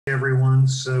Everyone,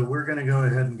 so we're going to go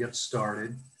ahead and get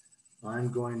started.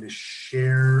 I'm going to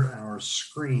share our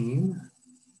screen.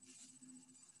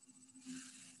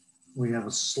 We have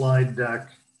a slide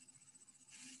deck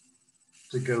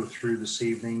to go through this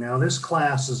evening. Now this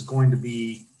class is going to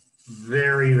be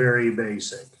very, very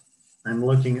basic. I'm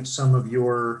looking at some of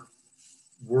your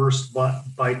worst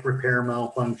bike repair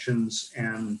malfunctions,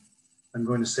 and I'm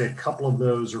going to say a couple of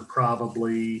those are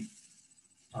probably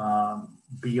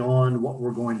beyond what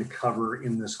we're going to cover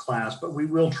in this class, but we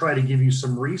will try to give you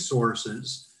some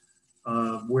resources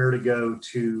of where to go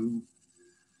to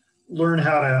learn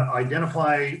how to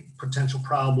identify potential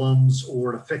problems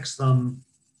or to fix them.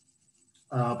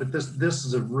 But this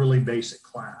is a really basic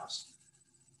class.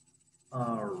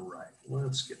 All right,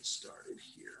 let's get started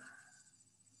here.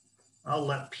 I'll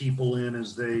let people in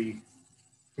as they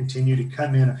continue to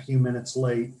come in a few minutes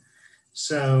late.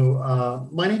 So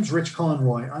my name's Rich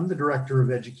Conroy. I'm the Director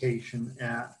of Education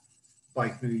at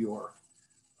Bike New York.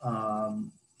 I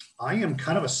am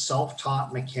kind of a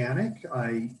self-taught mechanic.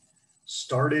 I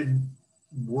started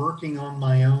working on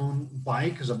my own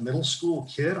bike as a middle school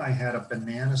kid. I had a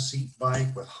banana seat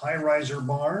bike with high riser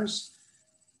bars,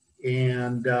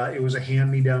 and it was a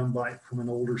hand-me-down bike from an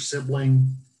older sibling.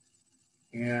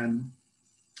 And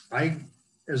I,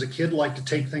 as a kid, liked to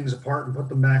take things apart and put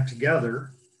them back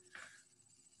together.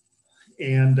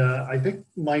 And I think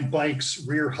my bike's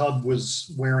rear hub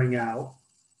was wearing out.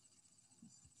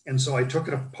 And so I took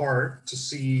it apart to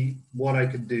see what I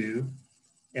could do.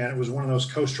 And it was one of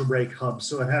those coaster brake hubs.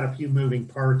 So it had a few moving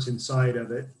parts inside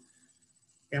of it.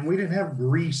 And we didn't have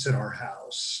grease at our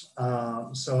house.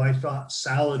 So I thought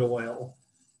salad oil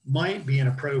might be an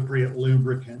appropriate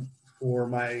lubricant for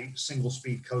my single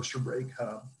speed coaster brake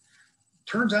hub.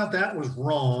 Turns out that was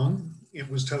wrong. It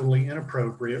was totally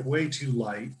inappropriate, way too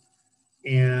light.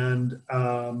 And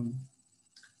the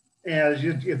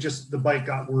bike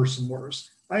got worse and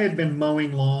worse. I had been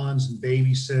mowing lawns and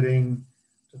babysitting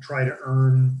to try to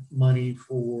earn money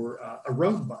for a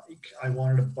road bike. I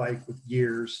wanted a bike with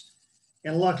gears.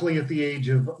 And luckily at the age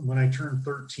of, when I turned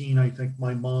 13, I think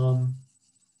my mom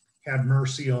had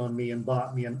mercy on me and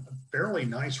bought me a fairly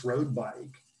nice road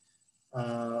bike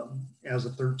as a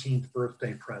 13th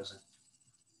birthday present.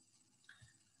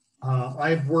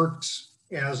 I've worked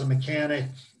as a mechanic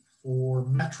for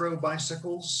Metro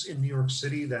bicycles in New York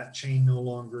City. That chain no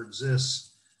longer exists.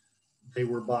 They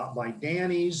were bought by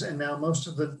Danny's, and now most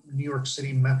of the New York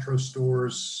City Metro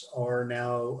stores are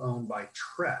now owned by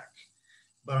Trek.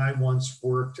 But I once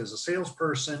worked as a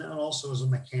salesperson and also as a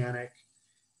mechanic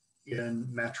in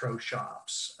Metro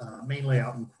shops, mainly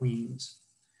out in Queens.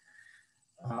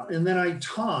 And then I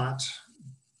taught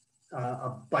a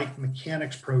bike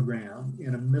mechanics program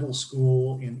in a middle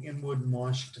school in Inwood and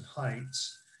Washington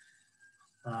Heights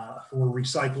for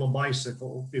Recycle a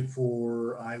Bicycle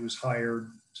before I was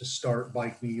hired to start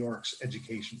Bike New York's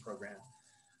education program.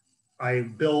 I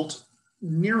built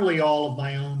nearly all of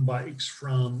my own bikes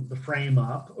from the frame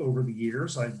up over the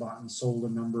years. I've bought and sold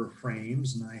a number of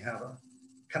frames, and I have a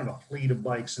kind of a fleet of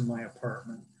bikes in my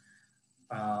apartment.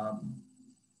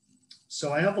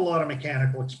 So I have a lot of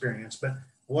mechanical experience, but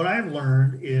what I've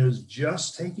learned is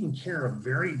just taking care of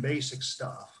very basic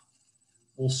stuff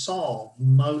will solve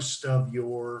most of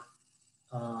your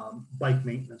bike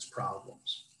maintenance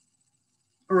problems.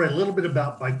 All right, a little bit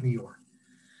about Bike New York.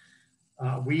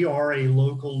 We are a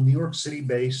local New York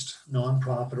City-based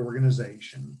nonprofit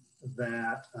organization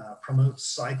that promotes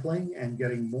cycling and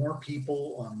getting more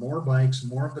people on more bikes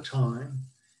more of the time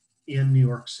in New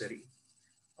York City.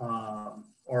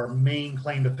 Our main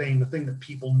claim to fame, the thing that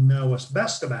people know us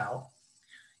best about,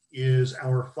 is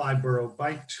our 5-borough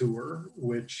bike tour,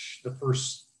 which the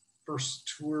first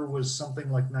tour was something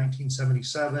like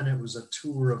 1977. It was a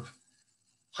tour of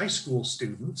high school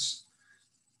students.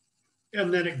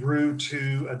 And then it grew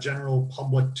to a general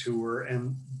public tour,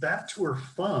 and that tour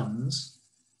funds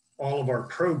all of our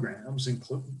programs,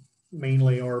 including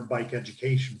mainly our bike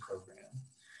education program.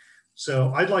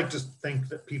 So I'd like to think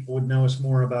that people would know us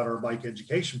more about our bike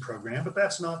education program, but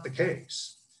that's not the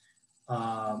case.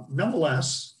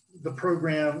 Nonetheless, the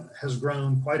program has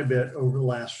grown quite a bit over the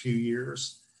last few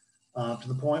years to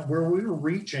the point where we were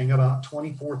reaching about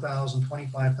 24,000,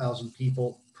 25,000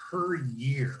 people per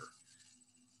year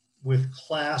with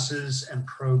classes and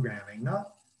programming,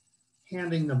 not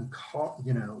handing them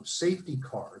safety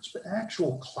cards, but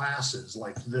actual classes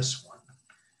like this one.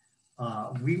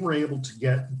 We were able to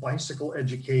get bicycle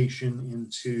education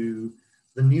into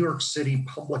the New York City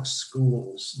public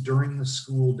schools during the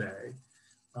school day,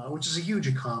 which is a huge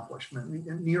accomplishment.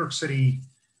 In New York City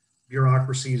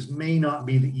bureaucracies may not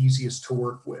be the easiest to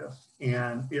work with,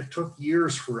 and it took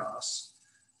years for us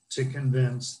to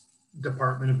convince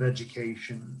Department of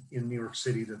Education in New York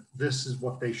City that this is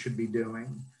what they should be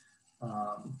doing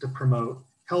to promote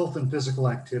health and physical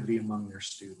activity among their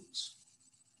students.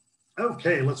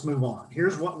 Okay, let's move on.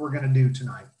 Here's what we're going to do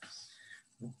tonight.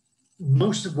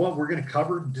 Most of what we're going to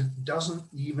cover doesn't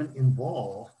even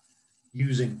involve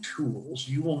using tools.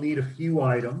 You will need a few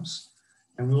items,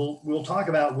 and we'll talk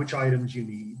about which items you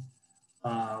need.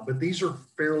 But these are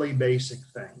fairly basic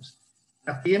things.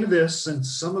 At the end of this,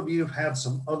 since some of you have had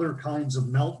some other kinds of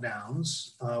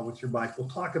meltdowns with your bike, we'll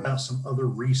talk about some other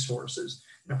resources.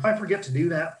 And if I forget to do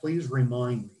that, please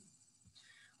remind me.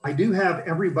 I do have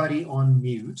everybody on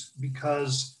mute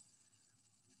because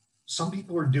some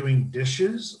people are doing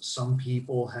dishes, some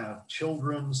people have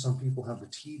children, some people have the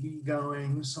TV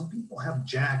going, some people have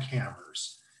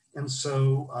jackhammers. And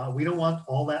so we don't want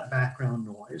all that background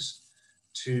noise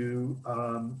to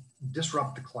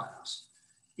disrupt the class.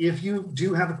 If you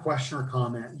do have a question or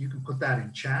comment, you can put that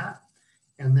in chat.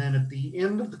 And then at the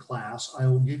end of the class, I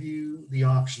will give you the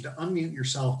option to unmute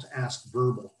yourself to ask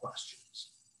verbal questions.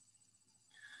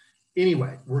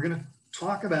 Anyway, we're going to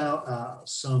talk about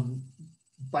some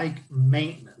bike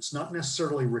maintenance, not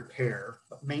necessarily repair,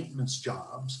 but maintenance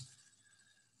jobs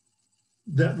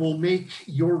that will make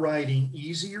your riding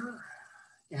easier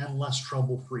and less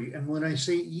trouble-free. And when I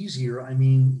say easier, I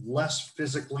mean less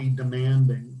physically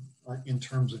demanding in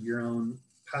terms of your own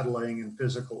pedaling and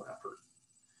physical effort.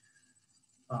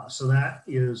 So that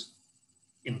is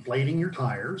inflating your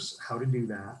tires, how to do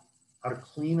that, how to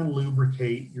clean and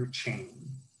lubricate your chain,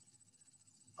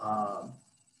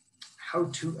 how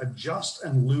to adjust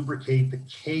and lubricate the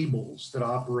cables that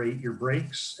operate your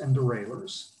brakes and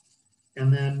derailleurs.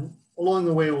 And then along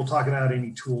the way, we'll talk about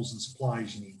any tools and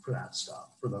supplies you need for that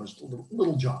stuff, for those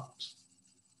little jobs.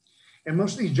 And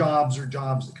most of these jobs are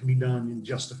jobs that can be done in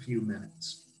just a few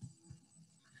minutes.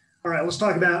 All right, let's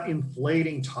talk about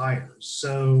inflating tires.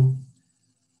 So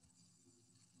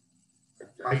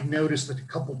I noticed that a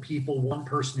couple people, one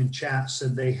person in chat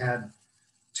said they had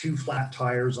 2 flat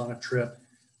tires on a trip.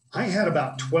 I had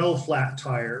about 12 flat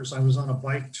tires. I was on a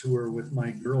bike tour with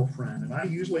my girlfriend, and I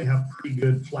usually have pretty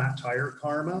good flat tire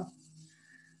karma.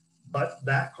 But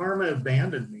that karma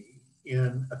abandoned me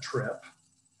in a trip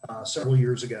several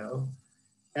years ago.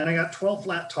 And I got 12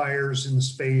 flat tires in the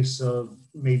space of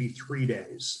maybe 3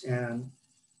 days. And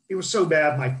it was so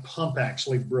bad, my pump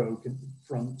actually broke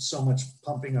from so much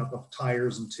pumping up of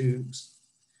tires and tubes.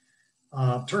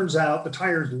 Turns out the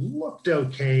tires looked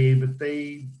okay, but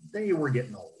they were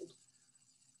getting old.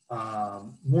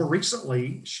 More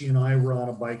recently, she and I were on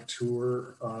a bike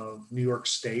tour of New York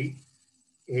State,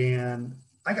 and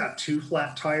I got 2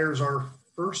 flat tires our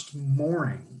first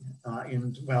morning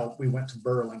well, we went to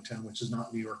Burlington, which is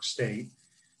not New York State.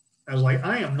 I was like,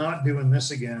 I am not doing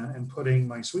this again and putting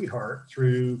my sweetheart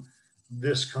through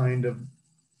this kind of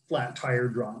flat tire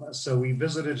drama. So we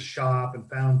visited a shop and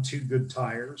found 2 good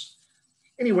tires.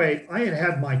 Anyway, I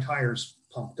had my tires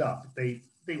pumped up. They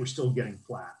were still getting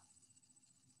flat.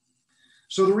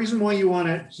 So the reason why you want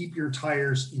to keep your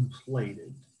tires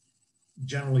inflated,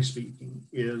 generally speaking,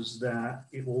 is that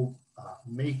it will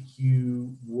make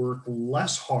you work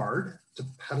less hard to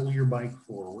pedal your bike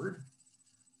forward,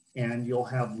 and you'll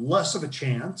have less of a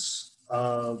chance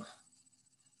of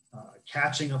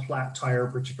catching a flat tire,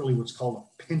 particularly what's called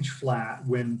a pinch flat,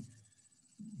 when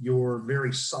your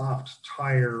very soft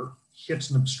tire hits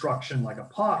an obstruction like a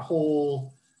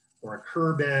pothole or a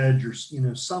curb edge or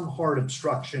some hard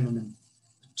obstruction, and then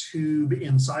the tube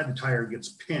inside the tire gets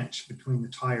pinched between the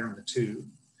tire and the tube,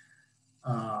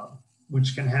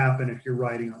 which can happen if you're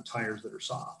riding on tires that are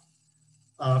soft.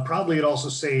 Probably it also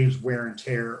saves wear and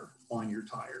tear on your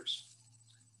tires.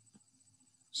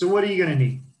 So what are you going to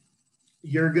need?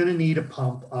 You're going to need a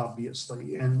pump,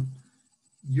 obviously, and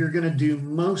you're going to do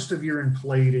most of your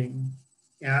inflating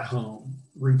at home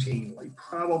routinely,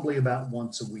 probably about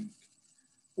once a week.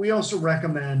 We also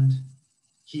recommend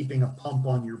keeping a pump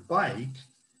on your bike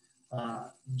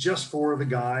just for the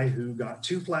guy who got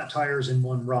 2 flat tires in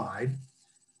one ride,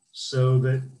 so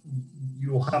that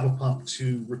you will have a pump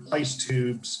to replace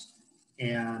tubes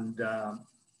and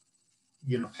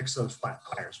fix those flat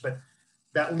tires. But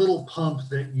that little pump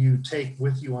that you take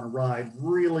with you on a ride,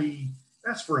 really,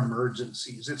 that's for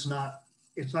emergencies. It's not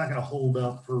going to hold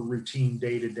up for routine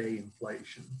day-to-day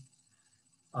inflation.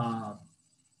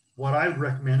 What I would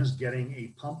recommend is getting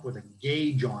a pump with a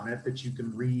gauge on it that you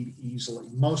can read easily.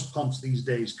 Most pumps these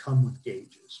days come with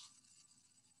gauges.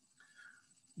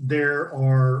 There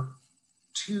are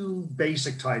 2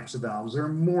 basic types of valves. There are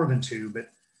more than 2, but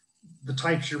the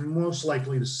types you're most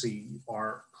likely to see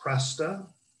are Cresta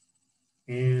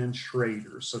and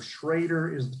Schrader. So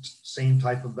Schrader is the same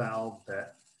type of valve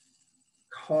that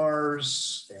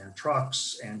cars and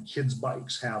trucks and kids'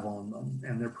 bikes have on them,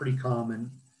 and they're pretty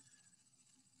common.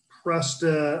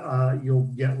 Presta, you'll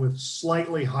get with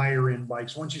slightly higher end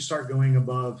bikes. Once you start going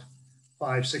above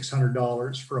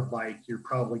 $500–600 for a bike, you're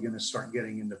probably going to start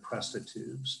getting into Presta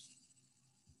tubes.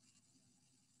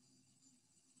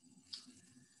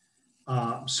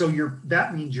 So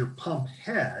that means your pump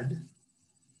head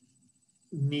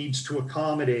needs to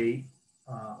accommodate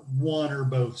one or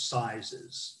both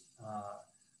sizes.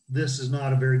 This is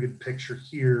not a very good picture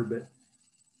here, but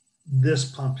this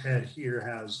pump head here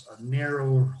has a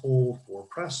narrower hole for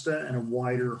Presta and a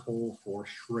wider hole for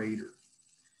Schrader.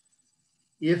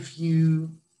 If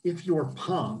your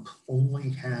pump only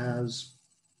has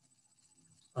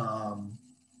the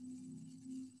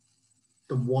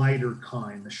wider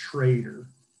kind, the Schrader,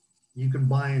 you can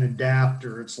buy an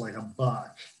adapter. It's like $1,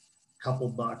 couple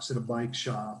bucks at a bike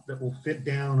shop that will fit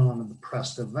down onto the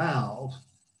Presta valve,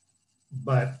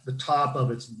 but the top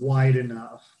of it's wide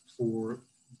enough for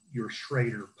your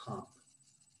Schrader pump.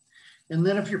 And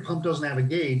then if your pump doesn't have a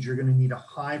gauge, you're going to need a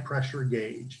high pressure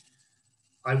gauge.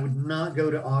 I would not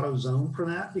go to AutoZone for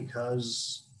that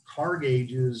because car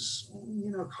gauges,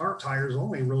 car tires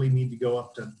only really need to go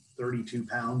up to 32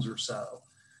 pounds or so.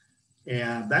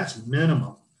 And that's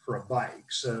minimum for a bike.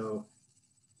 So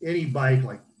any bike,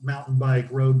 like mountain bike,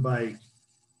 road bike,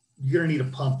 you're gonna need a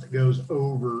pump that goes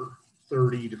over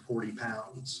 30 to 40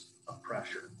 pounds of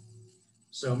pressure.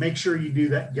 So make sure you do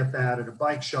that, get that at a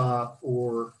bike shop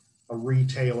or a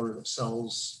retailer that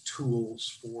sells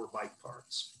tools for bike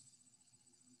parts.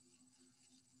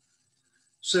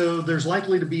 So there's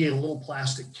likely to be a little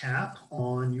plastic cap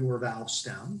on your valve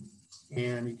stem,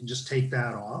 and you can just take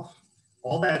that off.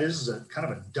 All that is a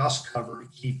kind of a dust cover to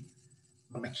keep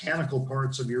the mechanical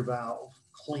parts of your valve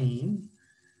clean.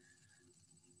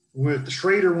 With the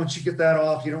Schrader, once you get that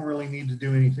off, you don't really need to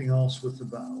do anything else with the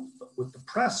valve. But with the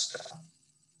Presta,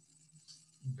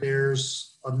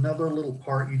 there's another little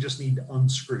part you just need to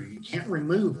unscrew. You can't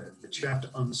remove it, but you have to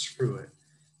unscrew it.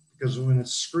 Because when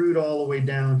it's screwed all the way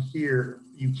down here,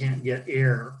 you can't get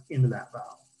air into that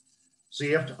valve. So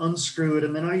you have to unscrew it,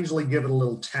 and then I usually give it a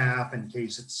little tap in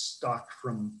case it's stuck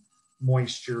from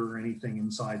moisture or anything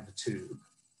inside the tube.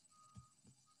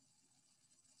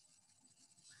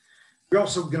 You're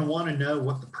also going to want to know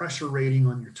what the pressure rating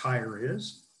on your tire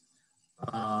is.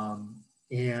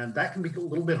 And that can be a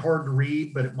little bit hard to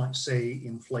read, but it might say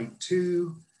inflate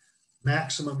 2,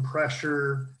 maximum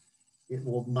pressure. It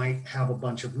might have a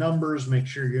bunch of numbers. Make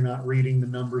sure you're not reading the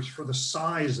numbers for the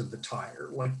size of the tire.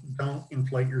 Like, don't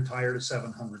inflate your tire to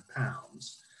 700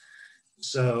 pounds.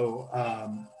 So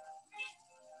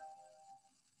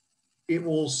it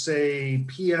will say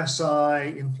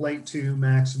PSI, inflate 2,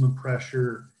 maximum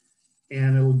pressure,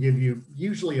 and it'll give you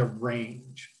usually a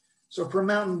range. So for a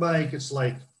mountain bike, it's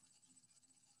like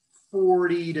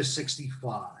 40 to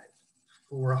 65.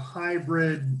 For a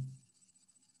hybrid,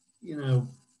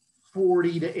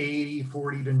 40 to 80,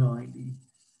 40 to 90.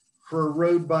 For a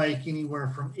road bike, anywhere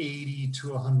from 80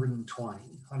 to 120,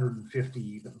 150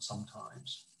 even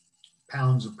sometimes,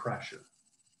 pounds of pressure.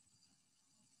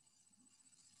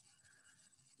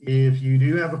 If you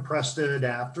do have a Presta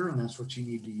adapter, and that's what you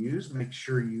need to use, make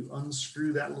sure you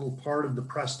unscrew that little part of the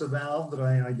Presta valve that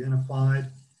I identified,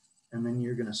 and then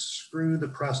you're going to screw the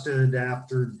Presta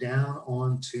adapter down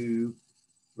onto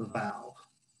the valve.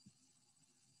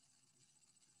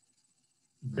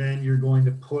 Then you're going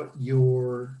to put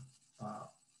your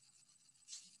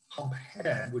pump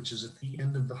head, which is at the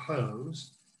end of the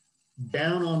hose,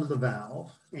 down onto the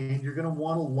valve, and you're going to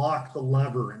want to lock the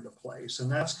lever into place.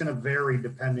 And that's going to vary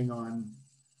depending on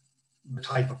the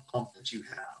type of pump that you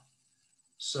have.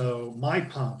 So my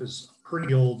pump is a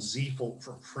pretty old Ziefel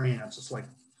from France. It's like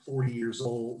 40 years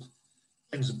old.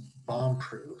 Thing's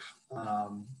bomb-proof.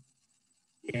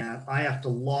 And I have to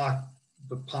lock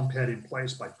the pump head in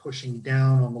place by pushing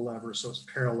down on the lever so it's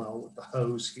parallel with the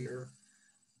hose here.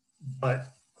 But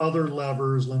other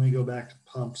levers, let me go back to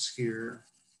pumps here.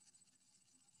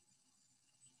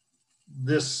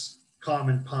 This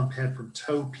common pump head from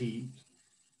Toe Peak,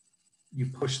 you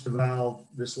push the valve,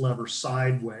 this lever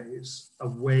sideways,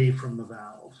 away from the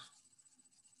valve,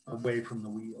 away from the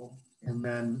wheel. And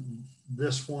then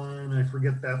this one, I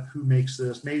forget who makes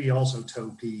this, maybe also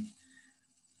Toe Peak.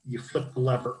 You flip the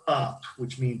lever up,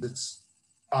 which means it's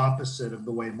opposite of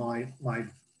the way my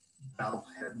valve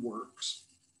head works.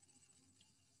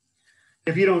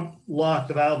 If you don't lock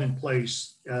the valve in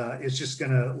place, it's just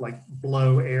gonna like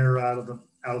blow air out of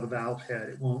the valve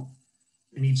head.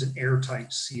 It needs an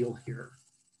airtight seal here.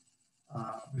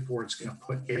 before it's going to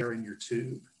put air in your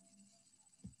tube.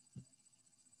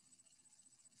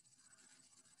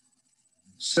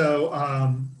 So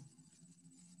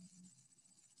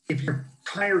if your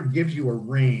tire gives you a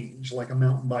range, like a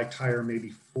mountain bike tire, maybe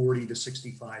 40 to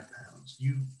 65 pounds,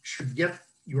 you should get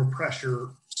your pressure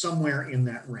somewhere in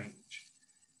that range.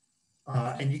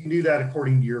 And you can do that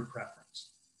according to your preference.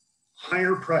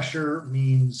 Higher pressure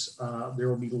means there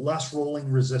will be less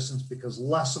rolling resistance because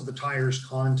less of the tire is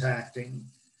contacting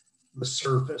the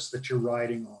surface that you're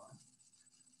riding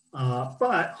on.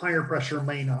 But higher pressure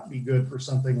may not be good for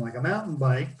something like a mountain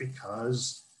bike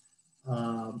because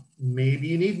maybe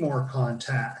you need more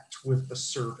contact with the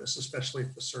surface, especially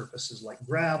if the surface is like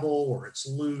gravel or it's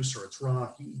loose or it's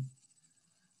rocky.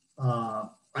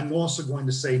 I'm also going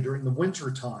to say during the winter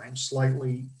time,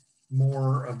 slightly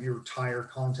more of your tire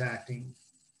contacting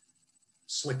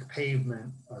slick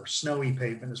pavement or snowy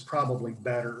pavement is probably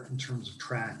better in terms of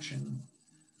traction.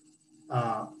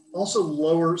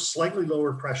 Also slightly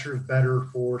lower pressure is better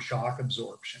for shock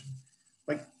absorption.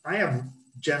 Like I have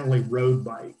generally road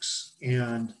bikes,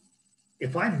 and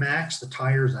if I max the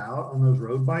tires out on those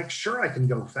road bikes, sure, I can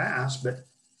go fast, but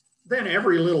then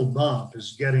every little bump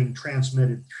is getting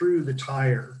transmitted through the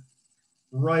tire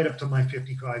right up to my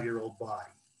 55-year-old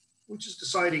body, which is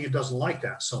deciding it doesn't like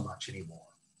that so much anymore.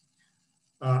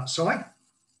 So I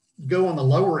go on the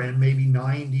lower end, maybe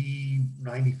 90,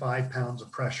 95 pounds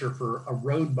of pressure for a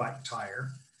road bike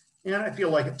tire. And I feel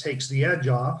like it takes the edge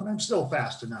off, and I'm still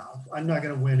fast enough. I'm not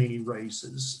going to win any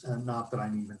races, and not that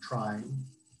I'm even trying.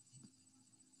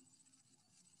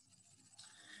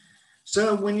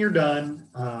 So when you're done,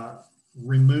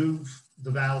 remove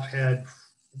the valve head,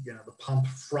 the pump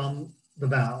from the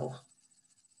valve.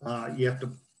 You have to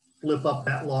flip up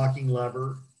that locking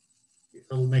lever.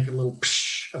 It'll make a little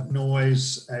psh of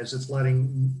noise as it's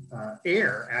letting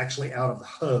air actually out of the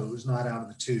hose, not out of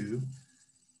the tube.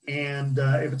 And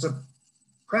if it's a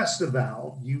Presta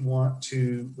valve, you want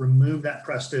to remove that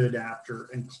Presta adapter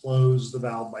and close the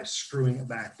valve by screwing it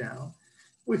back down,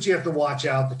 which you have to watch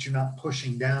out that you're not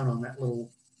pushing down on that little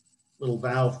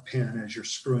valve pin as you're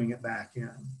screwing it back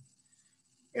in.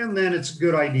 And then it's a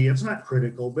good idea, it's not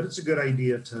critical, but it's a good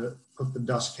idea to put the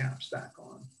dust caps back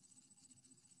on.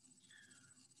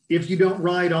 If you don't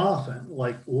ride often,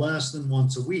 like less than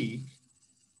once a week,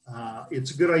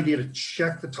 it's a good idea to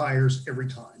check the tires every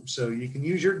time. So you can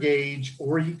use your gauge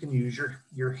or you can use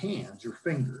your hands, your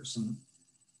fingers. And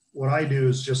what I do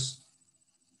is just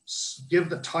give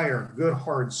the tire a good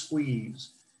hard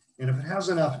squeeze. And if it has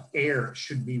enough air, it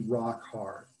should be rock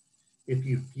hard. If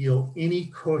you feel any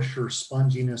cush or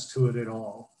sponginess to it at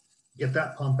all, get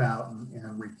that pump out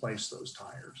and replace those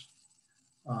tires.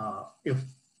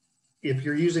 If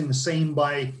you're using the same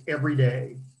bike every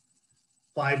day,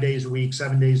 5 days a week,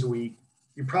 7 days a week,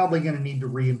 you're probably going to need to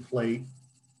reinflate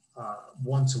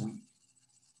once a week.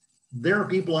 There are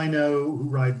people I know who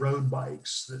ride road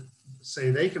bikes that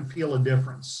say they can feel a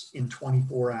difference in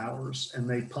 24 hours and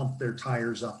they pump their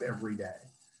tires up every day.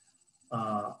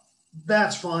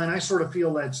 That's fine. I sort of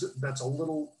feel that's a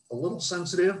little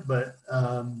sensitive, but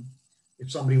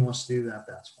if somebody wants to do that,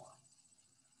 that's fine.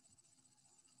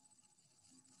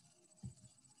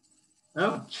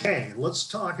 Okay, let's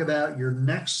talk about your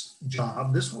next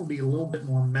job. This will be a little bit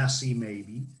more messy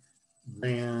maybe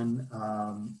than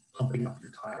pumping up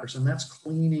your tires, and that's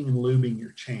cleaning and lubing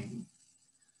your chain.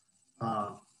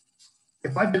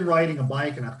 If I've been riding a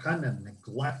bike and I've kind of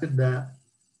neglected that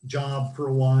job for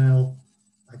a while,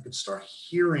 I could start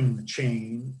hearing the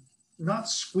chain, not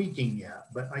squeaking yet,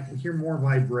 but I can hear more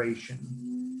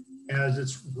vibration as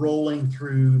it's rolling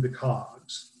through the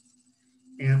cogs.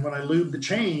 And when I lube the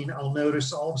chain, I'll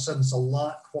notice all of a sudden it's a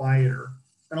lot quieter.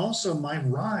 And also my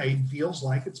ride feels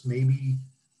like it's maybe,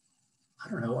 I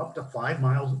don't know, up to 5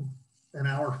 miles an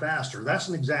hour faster. That's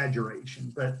an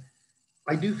exaggeration, but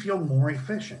I do feel more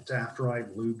efficient after I've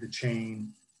lubed a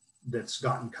chain that's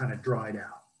gotten kind of dried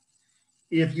out.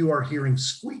 If you are hearing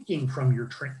squeaking from your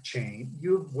chain,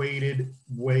 you've waited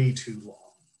way too long.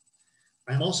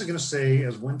 I'm also going to say,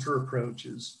 as winter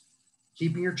approaches,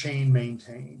 keeping your chain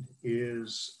maintained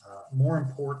is more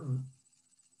important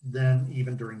than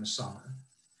even during the summer.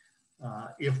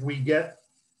 If we get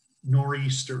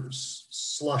nor'easters,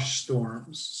 slush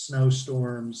storms,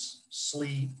 snowstorms,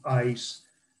 sleet, ice,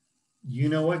 you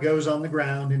know what goes on the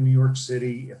ground in New York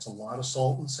City. It's a lot of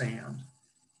salt and sand.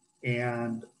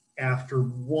 And after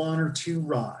 1 or 2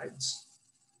 rides,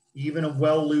 even a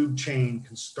well-lubed chain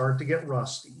can start to get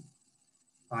rusty.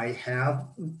 I have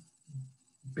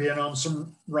been on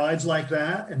some rides like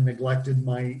that and neglected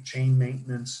my chain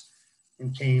maintenance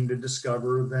and came to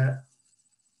discover that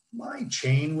my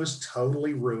chain was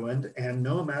totally ruined, and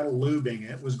no amount of lubing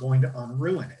it was going to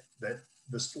unruin it. That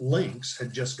the links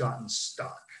had just gotten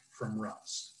stuck from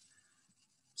rust.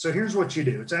 So here's what you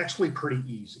do. It's actually pretty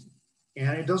easy,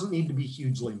 and it doesn't need to be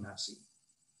hugely messy.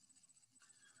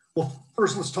 Well,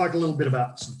 first let's talk a little bit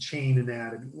about some chain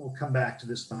anatomy. We'll come back to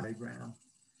this diagram.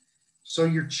 So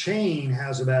your chain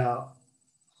has about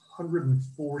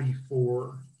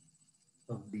 144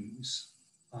 of these,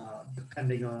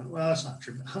 depending on, well, that's not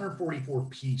true, 144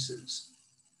 pieces.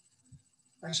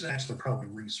 I should actually probably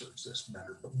research this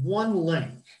better, but one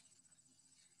link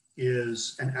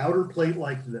is an outer plate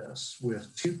like this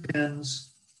with 2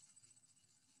 pins,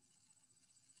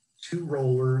 2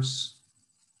 rollers,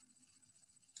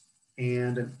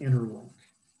 and an inner link.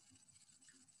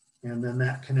 And then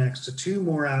that connects to 2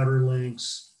 more outer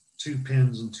links, 2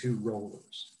 pins, and 2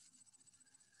 rollers.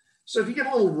 So if you get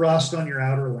a little rust on your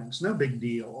outer links, no big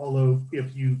deal. Although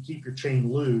if you keep your chain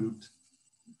lubed,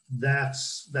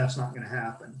 that's not going to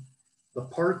happen. The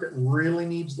part that really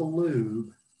needs the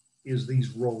lube is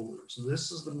these rollers.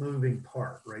 This is the moving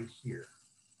part right here,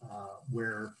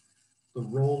 where the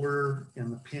roller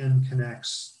and the pin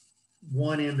connects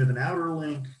one end of an outer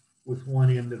link with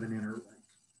one end of an inner link.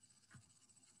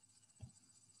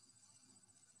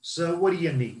 So what do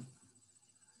you need?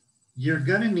 You're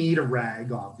going to need a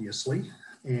rag, obviously,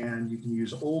 and you can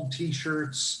use old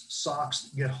t-shirts, socks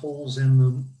that get holes in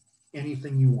them,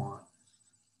 anything you want.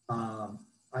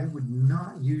 I would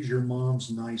not use your mom's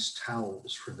nice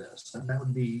towels for this. That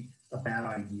would be a bad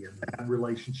idea, bad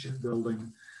relationship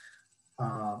building.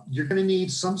 You're going to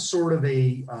need some sort of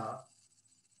a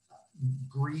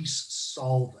grease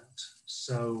solvent.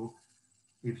 So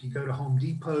if you go to Home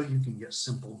Depot, you can get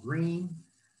Simple Green.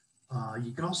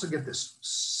 You can also get this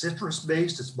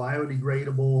citrus-based. It's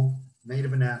biodegradable, made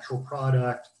of a natural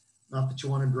product. Not that you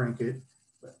want to drink it,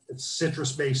 but it's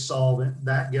citrus-based solvent.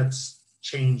 That gets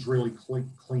chains really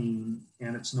clean,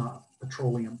 and it's not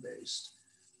petroleum-based.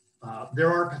 There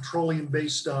are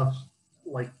petroleum-based stuff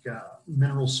like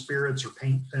mineral spirits or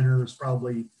paint thinner is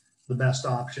probably the best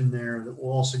option there that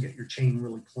will also get your chain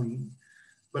really clean,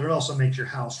 but it also makes your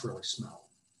house really smell.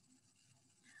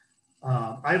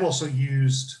 I've also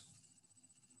used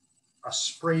a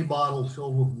spray bottle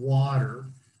filled with water,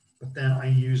 but then I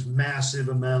used massive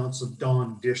amounts of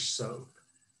Dawn dish soap.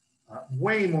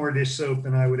 Way more dish soap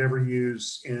than I would ever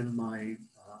use in my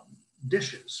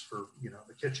dishes for,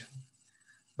 the kitchen.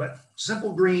 But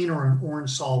Simple Green or an orange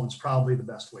solvent is probably the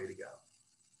best way to go.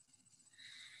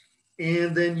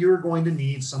 And then you're going to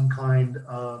need some kind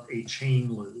of a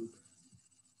chain lube.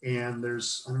 And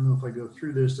there's, I don't know if I go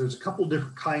through this, there's a couple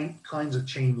different kinds of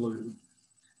chain lube.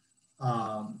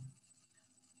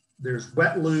 There's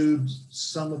wet lubes,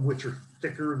 some of which are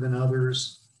thicker than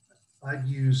others. I've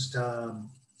used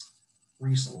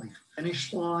recently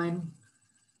Finish Line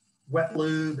wet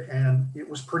lube, and it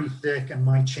was pretty thick, and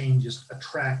my chain just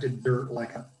attracted dirt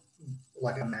like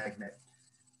a magnet.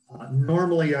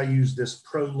 Normally I use this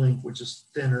Pro Link, which is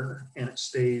thinner, and it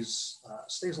stays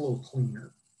a little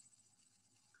cleaner.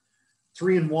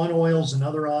 3-in-1 oil is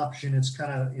another option. It's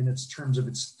kind of in its terms of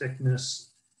its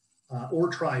thickness, or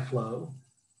Tri-Flow.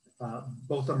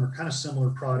 Both of them are kind of similar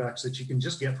products that you can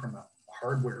just get from a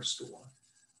hardware store.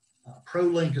 Pro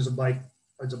Link is a bike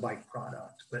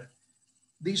product, but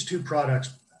these two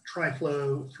products,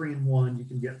 Tri-Flow, 3-in-1, you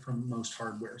can get from most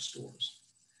hardware stores.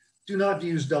 Do not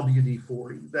use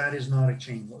WD-40. That is not a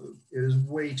chain lube. It is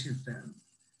way too thin.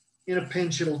 In a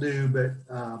pinch, it'll do, but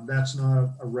that's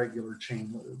not a regular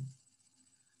chain lube.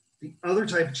 The other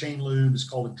type of chain lube is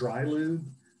called a dry lube.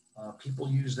 People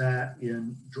use that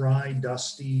in dry,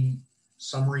 dusty,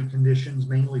 summery conditions,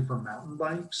 mainly for mountain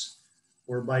bikes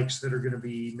or bikes that are going to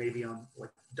be maybe on like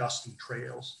dusty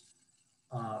trails.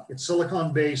 It's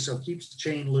silicone-based, so it keeps the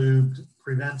chain lubed,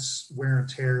 prevents wear and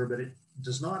tear, but it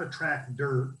does not attract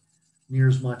dirt near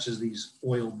as much as these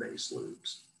oil-based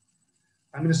lubes.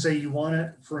 I'm going to say you want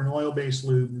it for an oil-based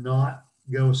lube, not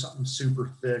go with something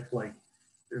super thick, like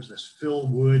there's this Phil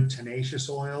Wood Tenacious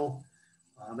oil.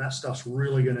 That stuff's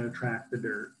really going to attract the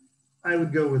dirt. I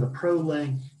would go with a Pro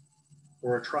Link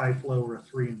or a Tri-Flow or a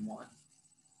 3-in-1.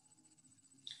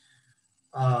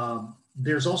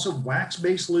 There's also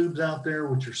wax-based lubes out there,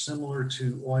 which are similar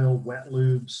to oil wet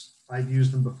lubes. I've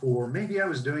used them before. Maybe I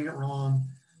was doing it wrong,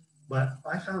 but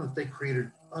I found that they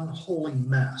created an unholy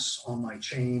mess on my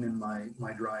chain and my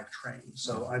drivetrain.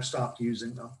 So I've stopped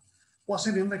using them. Plus,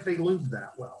 I didn't think they lubed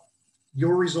that well.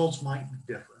 Your results might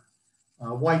differ.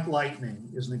 White Lightning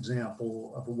is an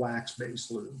example of a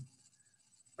wax-based lube.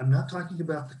 I'm not talking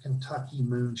about the Kentucky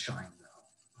Moonshine,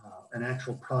 though, an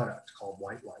actual product called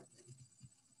White Lightning.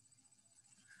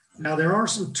 Now there are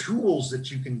some tools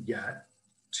that you can get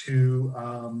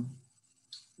to,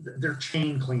 they're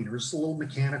chain cleaners. It's a little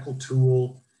mechanical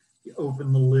tool. You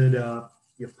open the lid up,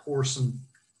 you pour some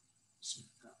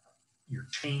your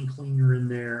chain cleaner in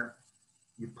there,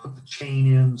 you put the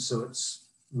chain in so it's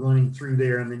running through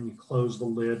there, and then you close the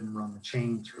lid and run the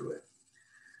chain through it.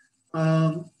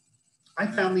 I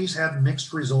found these had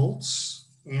mixed results,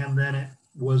 and then it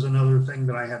was another thing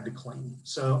that I had to clean.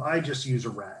 So I just use a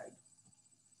rag.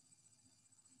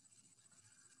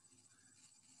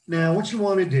 Now, what you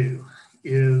want to do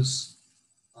is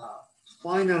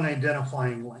find an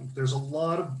identifying link. There's a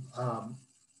lot of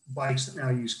bikes that now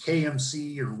use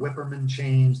KMC or Whipperman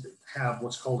chains that have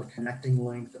what's called a connecting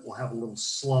link that will have a little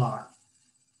slot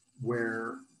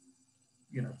where,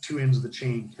 you know, two ends of the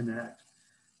chain connect.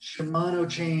 Shimano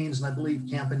chains, and I believe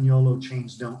Campagnolo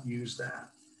chains don't use that.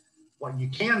 What you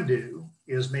can do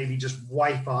is maybe just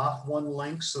wipe off one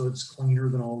link so it's cleaner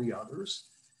than all the others,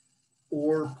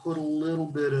 or put a little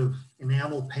bit of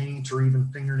enamel paint or even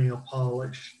fingernail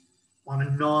polish on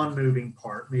a non-moving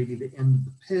part, maybe the end of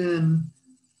the pin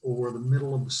or the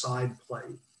middle of the side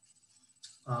plate.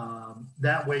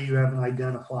 That way you have an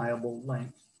identifiable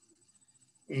link.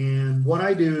 And what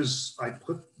I do is I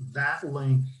put that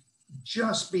link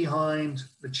just behind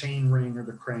the chain ring or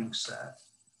the crankset.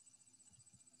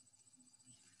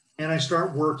 And I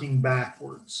start working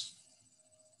backwards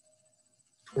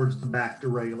towards the back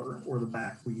derailleur or the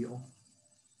back wheel.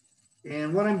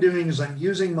 And what I'm doing is I'm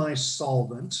using my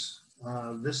solvent.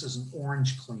 This is an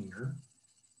orange cleaner.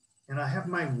 And I have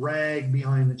my rag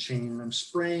behind the chain, and I'm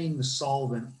spraying the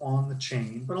solvent on the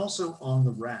chain, but also on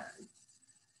the rag.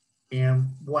 And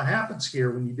what happens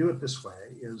here when you do it this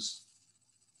way is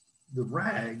the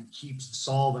rag keeps the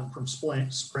solvent from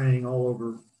spraying all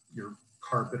over your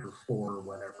carpet or floor or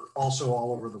whatever, also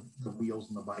all over the wheels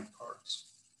and the bike parts.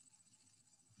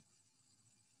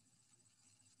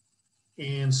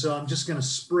 And so I'm just going to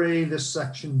spray this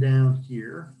section down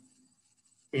here.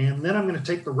 And then I'm going to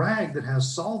take the rag that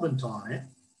has solvent on it,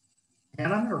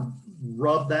 and I'm going to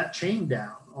rub that chain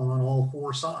down on all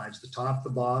four sides, the top, the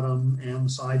bottom, and the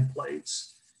side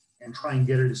plates, and try and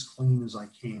get it as clean as I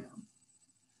can.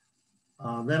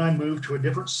 Then I move to a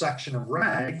different section of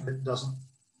rag that doesn't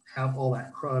have all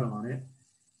that crud on it,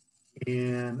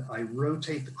 and I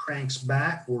rotate the cranks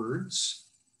backwards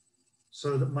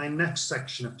so that my next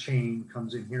section of chain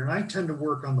comes in here. And I tend to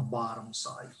work on the bottom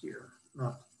side here,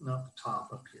 not the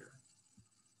top up here.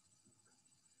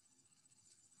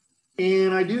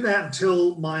 And I do that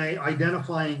until my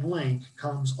identifying link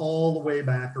comes all the way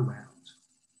back around.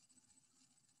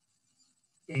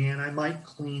 And I might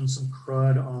clean some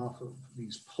crud off of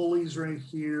these pulleys right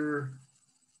here,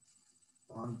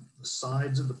 on the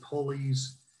sides of the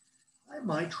pulleys. I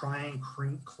might try and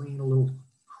clean a little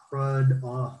crud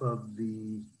off of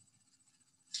the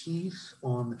teeth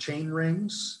on the chain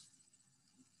rings.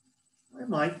 I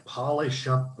might polish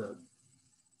up the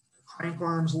crank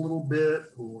arms a little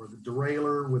bit, or the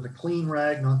derailleur with a clean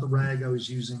rag, not the rag I was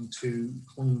using to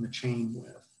clean the chain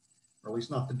with, or at least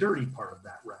not the dirty part of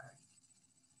that rag.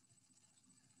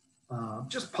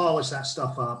 Just polish that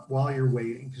stuff up while you're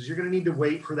waiting, because you're going to need to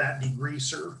wait for that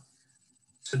degreaser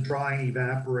to dry and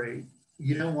evaporate.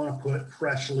 You don't want to put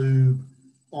fresh lube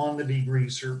on the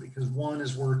degreaser because one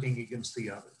is working against the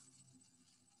other.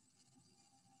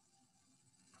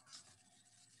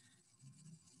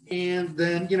 And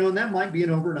then, you know, and that might be an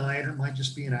overnight, or it might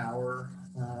just be an hour,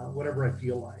 whatever I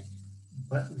feel like.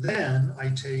 But then I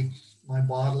take my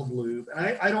bottle of lube,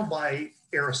 and I don't buy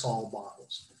aerosol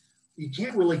bottles. You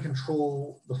can't really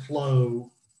control the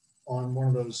flow on one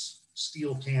of those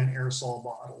steel can aerosol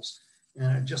bottles.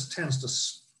 And it just tends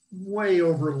to way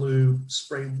over lube,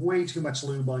 spray way too much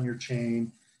lube on your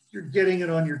chain. You're getting it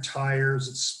on your tires.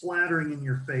 It's splattering in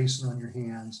your face and on your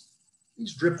hands.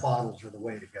 These drip bottles are the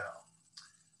way to go.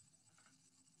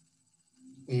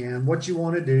 And what you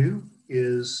want to do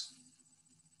is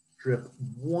drip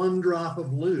one drop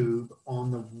of lube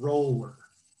on the roller.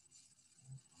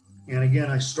 And again,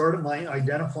 I start at my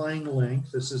identifying link.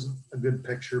 This isn't a good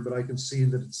picture, but I can see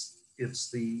that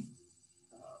it's the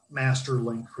master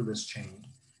link for this chain.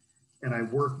 And I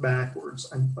work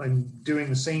backwards. I'm doing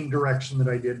the same direction that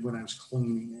I did when I was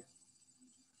cleaning it.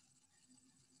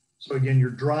 So again, you're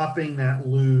dropping that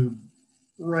lube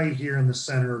right here in the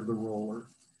center of the roller.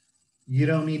 You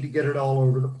don't need to get it all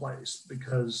over the place,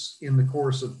 because in the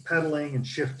course of pedaling and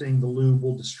shifting, the lube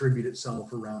will distribute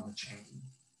itself around the chain.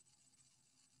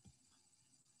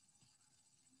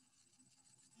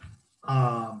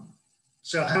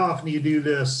 So how often do you do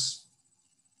this?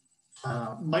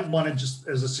 Might want to, just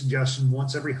as a suggestion,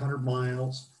 once every 100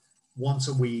 miles, once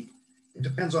a week. It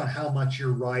depends on how much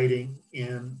you're riding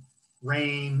in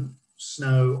rain,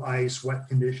 snow, ice, wet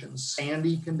conditions,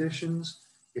 sandy conditions.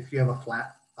 If you have a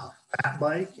fat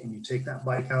bike and you take that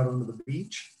bike out onto the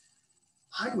beach,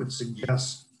 I would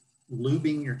suggest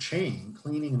lubing your chain,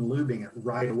 cleaning and lubing it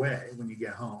right away when you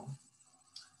get home.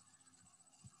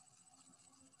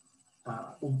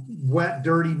 Wet,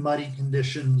 dirty, muddy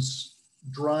conditions,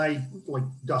 dry, like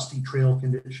dusty trail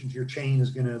conditions, your chain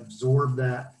is going to absorb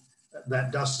that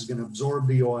dust is going to absorb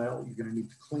the oil. You're going to need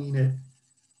to clean it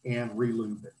and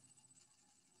re-lube it.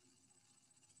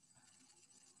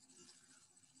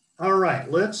 All right,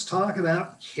 let's talk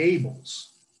about cables.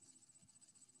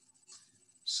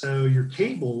 So your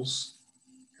cables,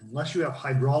 unless you have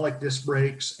hydraulic disc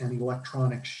brakes and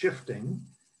electronic shifting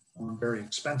on very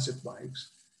expensive bikes,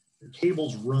 your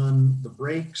cables run the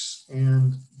brakes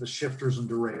and the shifters and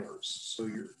derailleurs. So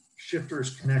your shifter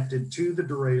is connected to the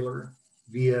derailleur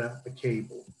via a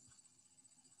cable.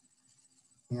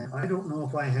 And I don't know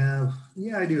if I have,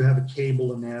 yeah, I do have a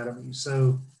cable anatomy.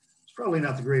 So it's probably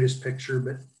not the greatest picture,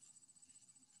 but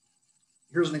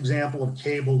here's an example of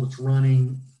cable that's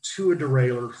running to a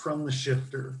derailleur from the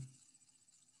shifter.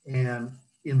 And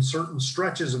in certain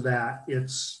stretches of that,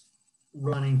 it's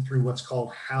running through what's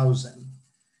called housing.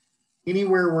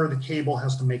 Anywhere where the cable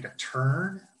has to make a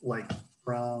turn, like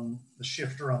from the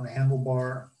shifter on the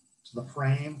handlebar to the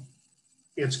frame,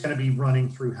 it's going to be running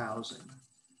through housing.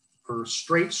 For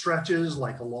straight stretches,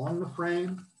 like along the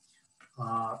frame,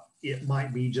 it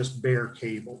might be just bare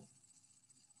cable.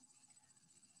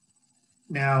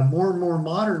 Now, more and more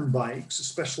modern bikes,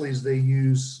 especially as they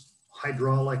use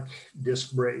hydraulic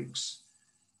disc brakes,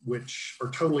 which are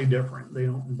totally different. They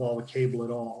don't involve a cable at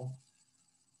all.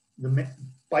 The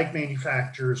bike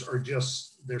manufacturers are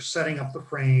just, they're setting up the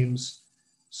frames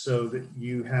so that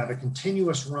you have a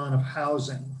continuous run of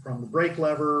housing from the brake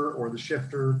lever or the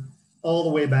shifter all the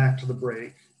way back to the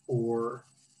brake or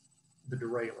the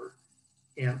derailleur.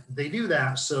 And they do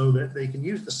that so that they can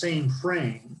use the same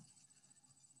frame,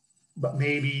 but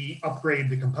maybe upgrade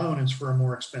the components for a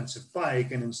more expensive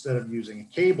bike. And instead of using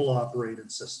a cable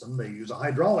operated system, they use a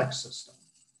hydraulic system.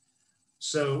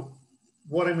 So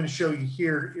what I'm going to show you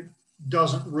here, it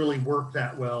doesn't really work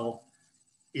that well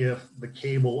if the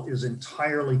cable is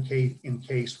entirely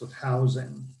encased with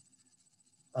housing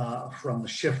from the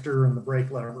shifter and the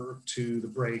brake lever to the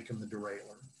brake and the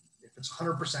derailleur. If it's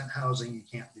 100% housing, you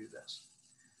can't do this.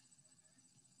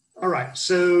 All right,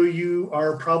 so you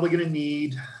are probably going to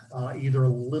need either a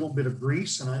little bit of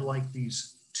grease, and I like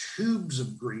these tubes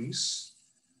of grease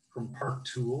from Park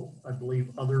Tool. I believe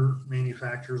other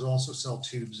manufacturers also sell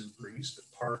tubes of grease, but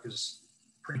Park is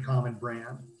a pretty common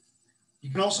brand. You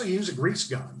can also use a grease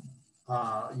gun.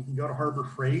 You can go to Harbor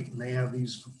Freight and they have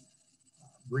these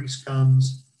grease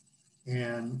guns,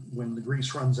 and when the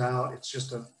grease runs out, it's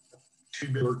just a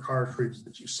tubular cartridge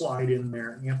that you slide in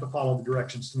there, and you have to follow the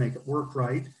directions to make it work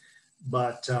right.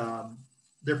 But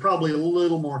they're probably a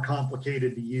little more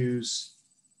complicated to use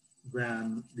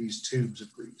than these tubes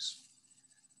of grease.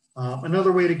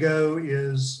 Another way to go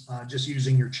is just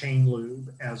using your chain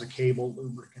lube as a cable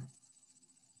lubricant.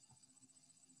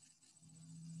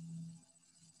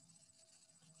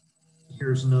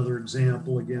 Here's another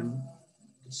example. Again,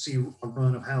 you can see a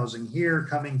run of housing here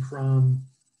coming from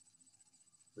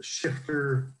the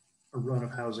shifter, a run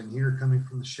of housing here coming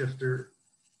from the shifter,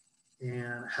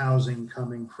 and housing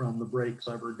coming from the brake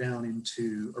lever down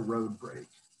into a road brake.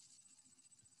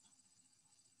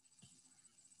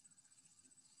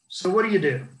 So what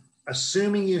do?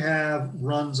 Assuming you have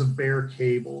runs of bare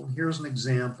cable, here's an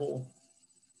example.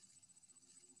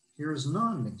 Here's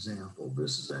not an example.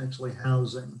 This is actually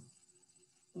housing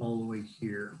all the way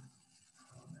here,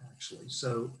 actually.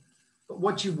 So, but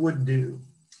what you would do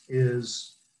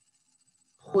is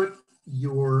put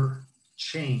your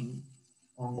chain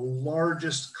on the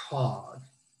largest cog.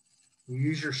 You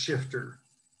use your shifter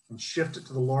and shift it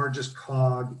to the largest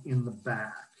cog in the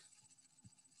back.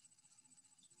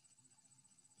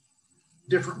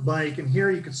 Different bike, and here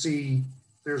you can see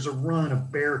there's a run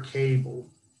of bare cable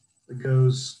that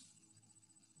goes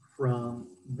from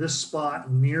this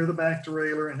spot near the back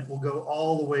derailleur, and it will go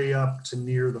all the way up to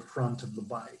near the front of the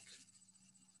bike.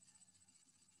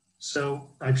 So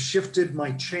I've shifted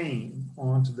my chain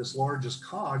onto this largest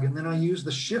cog, and then I use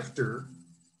the shifter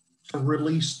to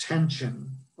release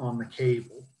tension on the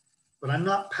cable. But I'm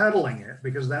not pedaling it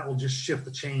because that will just shift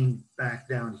the chain back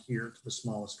down here to the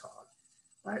smallest cog.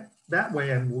 Right? That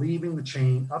way I'm leaving the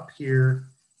chain up here,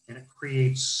 and it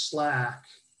creates slack,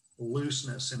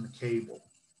 looseness in the cable.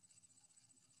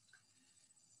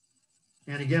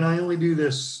 And again, I only do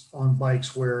this on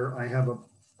bikes where I have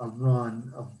a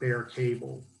run of bare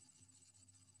cable.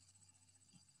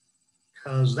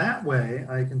 because that way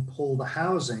I can pull the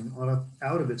housing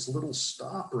out of its little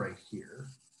stop right here.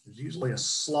 There's usually a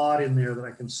slot in there that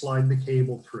I can slide the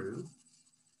cable through,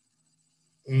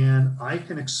 and I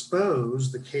can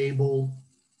expose the cable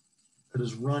that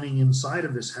is running inside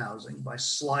of this housing by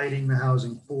sliding the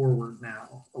housing forward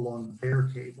now along the bare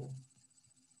cable.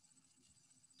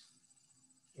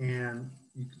 And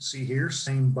you can see here,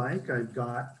 same bike, I've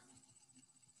got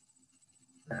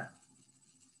that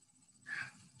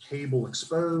cable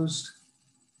exposed,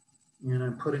 and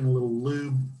I'm putting a little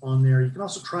lube on there. You can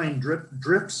also try and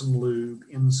drip some lube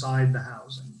inside the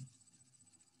housing.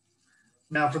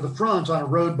 Now for the front on a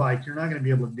road bike, you're not going to be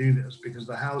able to do this because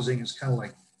the housing is kind of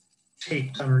like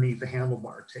taped underneath the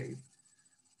handlebar tape.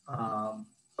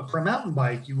 But for a mountain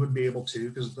bike, you would be able to,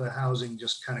 because the housing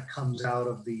just kind of comes out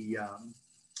of the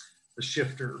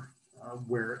shifter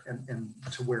and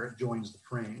to where it joins the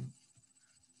frame.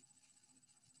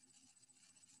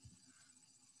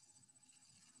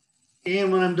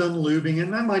 And when I'm done lubing it,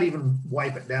 and I might even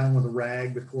wipe it down with a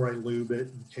rag before I lube it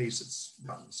in case it's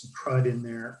gotten some crud in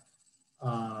there.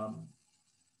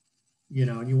 You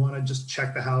know, and you want to just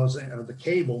check the housing or the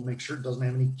cable, make sure it doesn't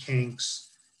have any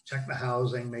kinks, check the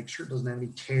housing, make sure it doesn't have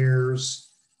any tears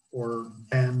or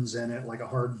bends in it, like a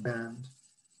hard bend.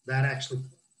 That actually,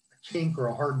 a kink or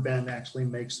a hard bend actually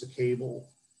makes the cable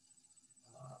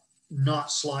not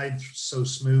slide so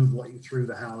smoothly through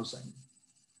the housing.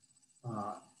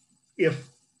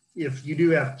 If you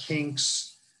do have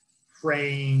kinks,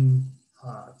 fraying,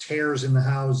 tears in the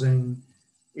housing,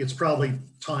 it's probably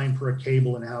time for a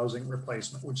cable and housing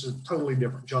replacement, which is a totally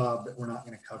different job that we're not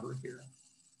going to cover here.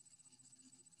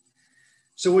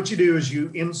 So what you do is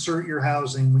you insert your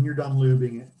housing when you're done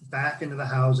lubing it back into the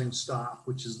housing stop,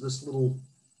 which is this little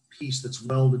piece that's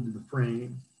welded to the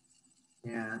frame.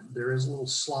 And there is a little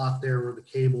slot there where the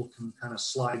cable can kind of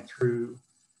slide through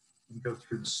and go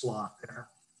through the slot there.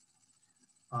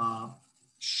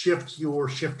 Shift your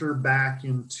shifter back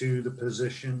into the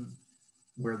position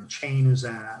where the chain is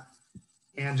at,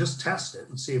 and just test it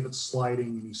and see if it's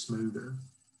sliding any smoother.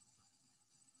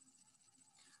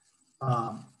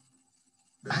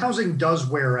 The housing does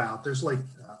wear out. There's like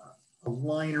a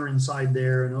liner inside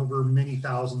there, and over many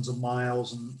thousands of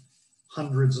miles and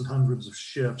hundreds of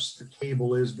shifts, the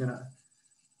cable is gonna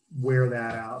wear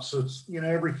that out. So it's, you know,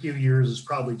 every few years is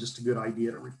probably just a good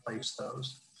idea to replace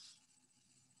those.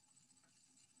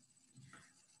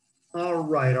 All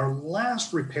right, our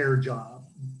last repair job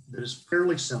that is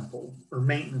fairly simple, or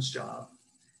maintenance job,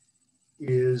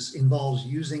 involves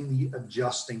using the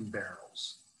adjusting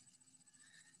barrels.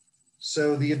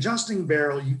 So the adjusting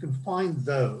barrel, you can find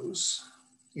those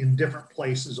in different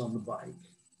places on the bike.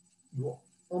 You will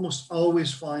almost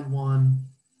always find one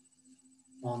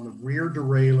on the rear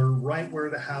derailleur, right where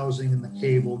the housing and the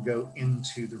cable go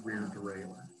into the rear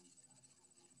derailleur.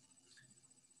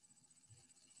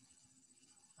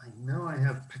 I know I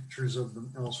have pictures of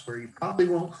them elsewhere. You probably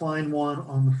won't find one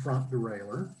on the front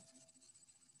derailleur.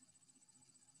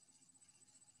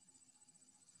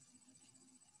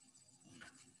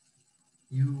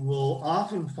 You will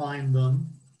often find them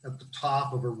at the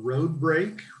top of a road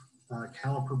brake,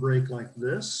 caliper brake like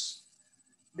this.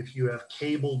 If you have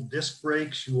cable disc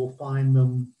brakes, you will find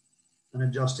them an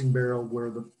adjusting barrel where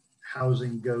the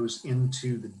housing goes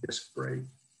into the disc brake.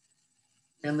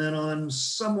 And then on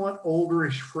somewhat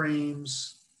olderish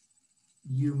frames,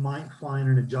 you might find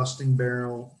an adjusting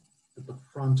barrel at the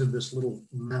front of this little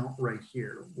mount right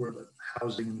here, where the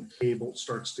housing and the cable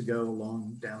starts to go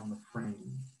along down the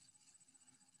frame.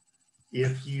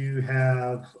 If you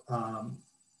have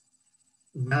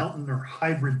mountain or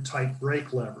hybrid type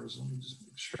brake levers, let me just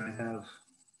make sure I have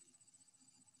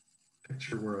a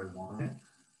picture where I want it.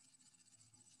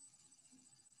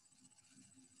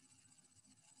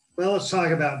 Well, let's talk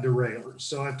about derailleurs.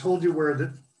 So I've told you where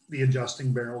the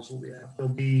adjusting barrels will be at. They'll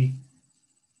be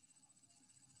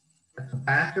at the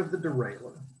back of the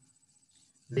derailleur.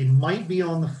 They might be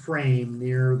on the frame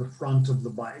near the front of the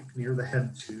bike, near the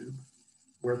head tube,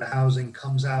 where the housing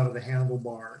comes out of the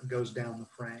handlebar and goes down the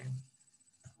frame.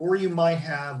 Or you might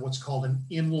have what's called an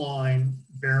inline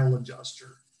barrel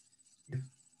adjuster.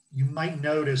 You might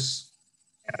notice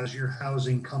as your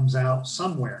housing comes out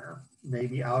somewhere,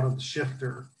 maybe out of the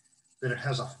shifter, that it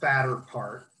has a fatter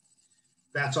part.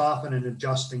 That's often an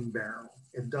adjusting barrel.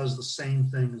 It does the same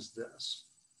thing as this.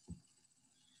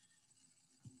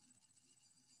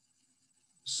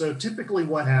 So typically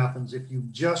what happens if you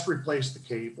just replace the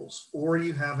cables or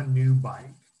you have a new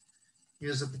bike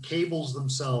is that the cables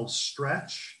themselves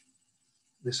stretch,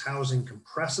 this housing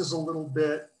compresses a little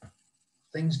bit,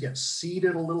 things get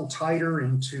seated a little tighter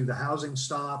into the housing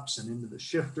stops and into the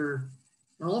shifter,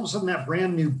 And all of a sudden that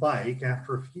brand new bike,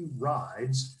 after a few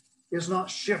rides, is not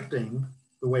shifting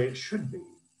the way it should be.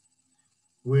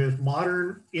 With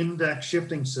modern index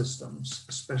shifting systems,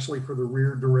 especially for the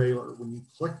rear derailleur, when you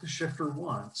click the shifter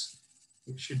once,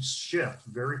 it should shift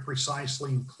very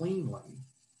precisely and cleanly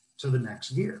to the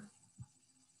next gear.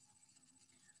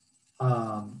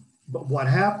 But what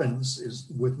happens is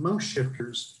with most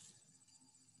shifters,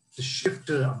 to shift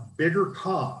to a bigger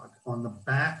cog on the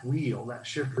back wheel, that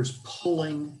shifter is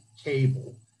pulling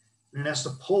cable, and it has to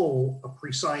pull a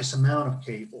precise amount of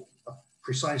cable, a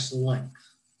precise length.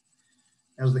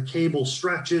 As the cable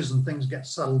stretches and things get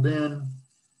settled in,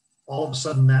 all of a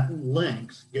sudden that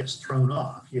length gets thrown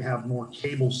off. You have more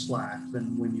cable slack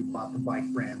than when you bought the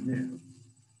bike brand new.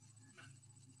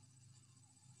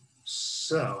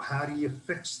 So how do you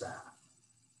fix that?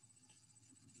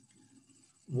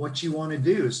 What you want to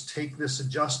do is take this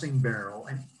adjusting barrel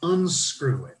and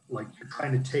unscrew it like you're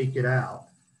trying to take it out,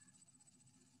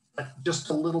 but just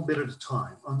a little bit at a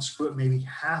time. Unscrew it maybe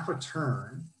half a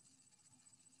turn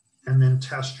and then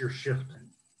test your shifting.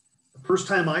 The first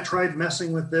time I tried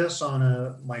messing with this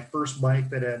on my first bike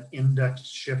that had index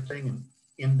shifting, and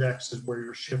index is where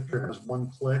your shifter has one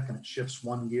click and it shifts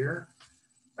one gear,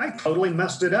 I totally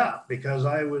messed it up because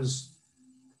I was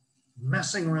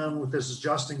messing around with this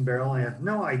adjusting barrel. I had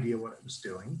no idea what it was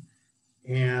doing.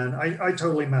 And I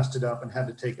totally messed it up and had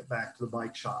to take it back to the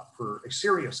bike shop for a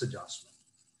serious adjustment.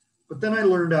 But then I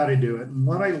learned how to do it. And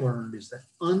what I learned is that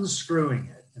unscrewing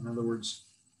it, in other words,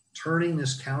 turning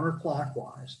this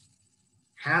counterclockwise,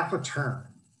 half a turn,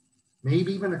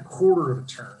 maybe even a quarter of a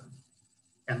turn,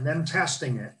 and then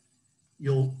testing it,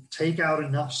 you'll take out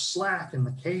enough slack in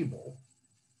the cable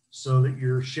so that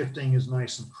your shifting is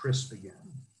nice and crisp again.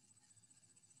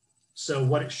 So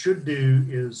what it should do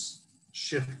is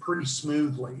shift pretty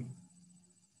smoothly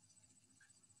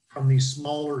from these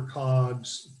smaller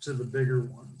cogs to the bigger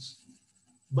ones.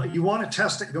 But you want to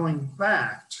test it going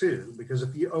back too, because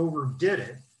if you overdid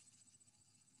it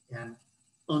and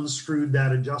unscrewed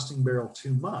that adjusting barrel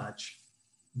too much,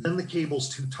 then the cable's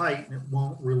too tight and it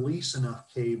won't release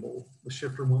enough cable. The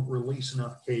shifter won't release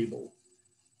enough cable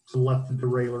to let the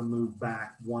derailleur move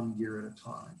back one gear at a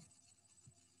time.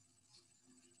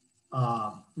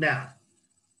 Now,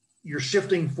 you're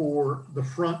shifting for the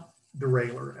front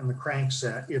derailleur and the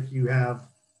crankset if you have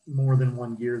more than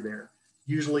one gear there.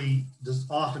 Usually,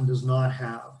 often does not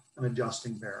have an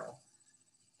adjusting barrel.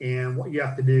 And what you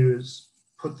have to do is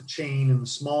put the chain in the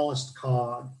smallest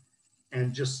cog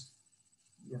and just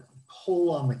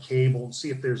pull on the cable and see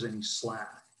if there's any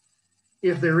slack.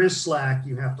 If there is slack,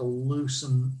 you have to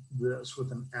loosen this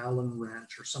with an Allen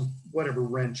wrench or whatever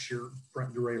wrench your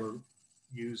front derailleur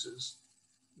uses.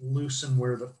 Loosen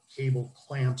where the cable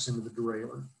clamps into the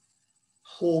derailleur,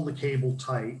 pull the cable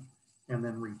tight, and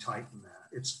then retighten that.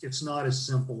 It's not as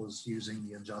simple as using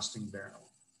the adjusting barrel.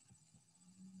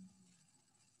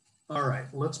 All right,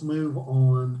 let's move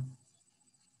on.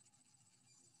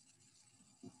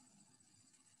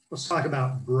 Let's talk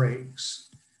about brakes.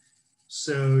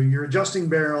 So your adjusting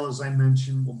barrel, as I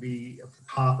mentioned, will be at the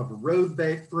top of a road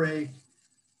brake,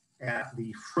 at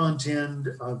the front end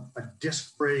of a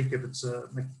disc brake if it's a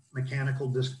mechanical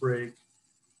disc brake.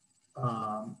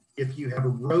 If you have a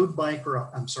road bike or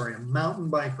a mountain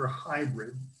bike or a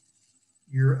hybrid,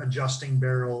 your adjusting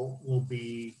barrel will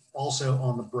be also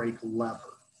on the brake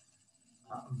lever.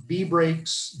 V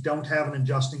brakes don't have an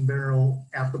adjusting barrel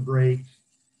at the brake.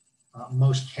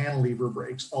 Most cantilever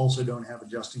brakes also don't have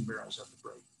adjusting barrels at the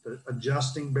brake. The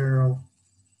adjusting barrel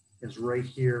is right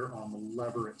here on the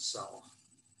lever itself.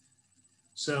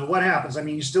 So what happens? I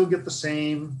mean, you still get the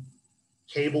same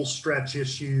cable stretch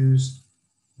issues,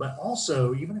 but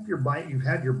also, even if you've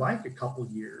had your bike a couple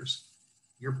of years,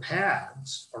 your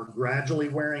pads are gradually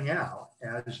wearing out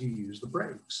as you use the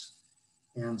brakes.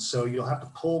 And so you'll have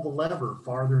to pull the lever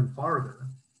farther and farther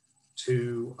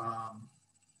to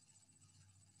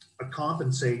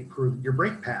compensate for your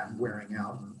brake pad wearing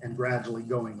out and gradually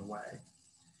going away.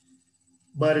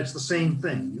 But it's the same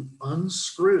thing. You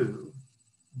unscrew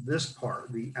this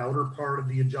part, the outer part of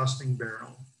the adjusting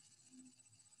barrel,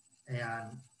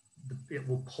 and it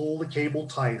will pull the cable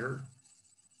tighter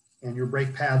and your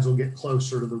brake pads will get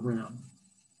closer to the rim.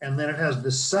 And then it has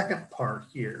this second part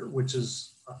here, which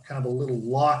is kind of a little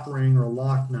lock ring or a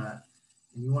lock nut.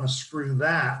 And you want to screw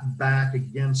that back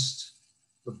against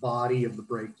the body of the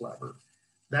brake lever.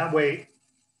 That way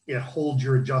it holds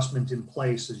your adjustment in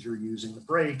place as you're using the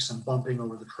brakes and bumping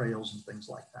over the trails and things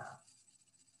like that.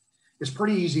 It's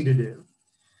pretty easy to do.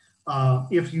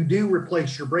 If you do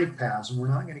replace your brake pads, and we're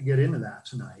not going to get into that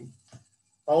tonight,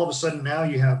 all of a sudden now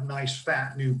you have nice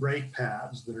fat new brake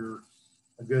pads that are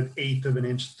a good 1/8 of an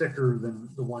inch thicker than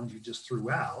the ones you just threw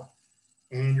out.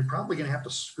 And you're probably going to have to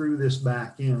screw this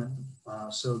back in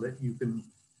so that you can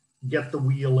get the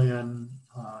wheel in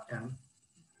and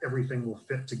everything will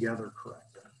fit together correctly.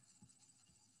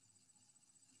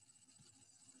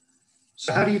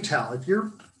 So how do you tell if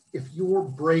your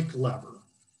brake lever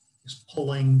is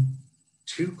pulling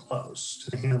too close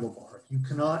to the handlebar? If you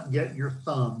cannot get your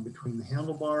thumb between the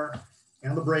handlebar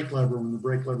and the brake lever when the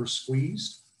brake lever is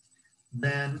squeezed,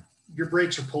 then your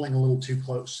brakes are pulling a little too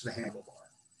close to the handlebar.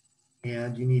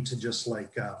 And you need to just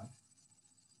like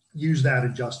use that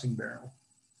adjusting barrel.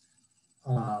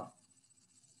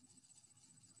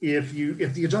 If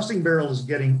the adjusting barrel is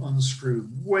getting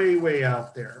unscrewed way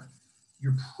out there,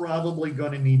 you're probably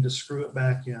going to need to screw it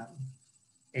back in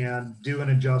and do an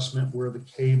adjustment where the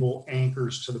cable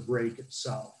anchors to the brake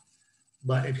itself.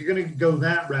 But if you're going to go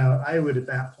that route, I would at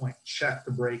that point check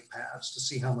the brake pads to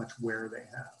see how much wear they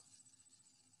have.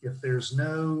 If there's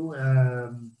no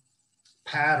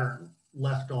pattern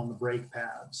left on the brake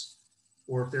pads,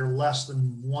 or if they're less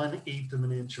than 1/8 of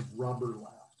an inch of rubber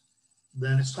left,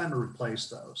 then it's time to replace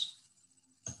those.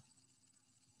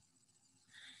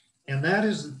 And that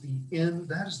is the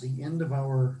end of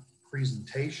our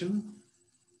presentation.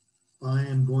 I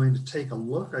am going to take a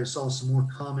look. I saw some more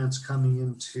comments coming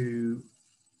into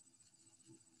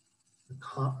the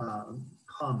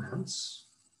comments.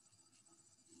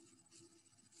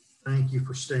 Thank you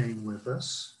for staying with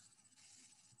us.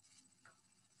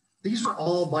 These are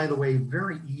all, by the way,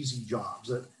 very easy jobs.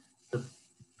 The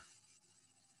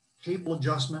cable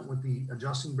adjustment with the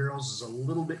adjusting barrels is a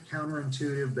little bit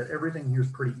counterintuitive, but everything here is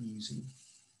pretty easy.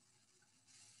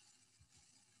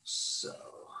 So,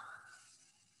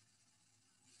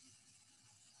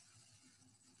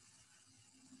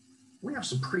 we have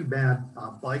some pretty bad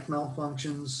bike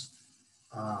malfunctions.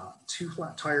 2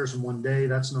 flat tires in one day,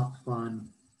 that's not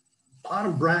fun.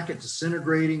 Bottom bracket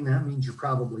disintegrating, that means you're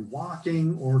probably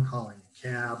walking or calling a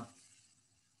cab.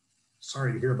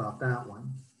 Sorry to hear about that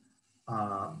one.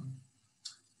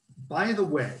 By the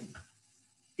way,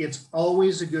 it's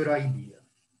always a good idea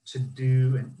to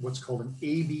do what's called an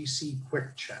ABC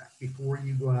quick check before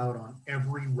you go out on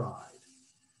every ride.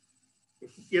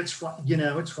 It's fun, you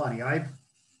know, it's funny. I've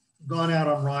gone out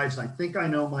on rides and I think I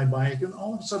know my bike, and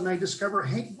all of a sudden I discover,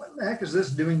 hey, what the heck is this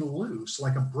doing loose,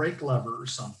 like a brake lever or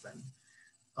something?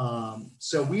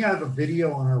 So we have a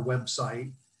video on our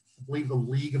website. I believe the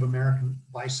League of American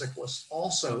Bicyclists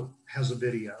also has a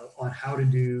video on how to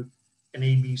do an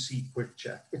ABC quick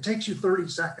check. It takes you 30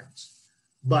 seconds,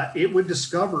 but it would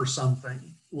discover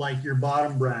something like your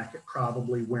bottom bracket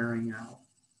probably wearing out.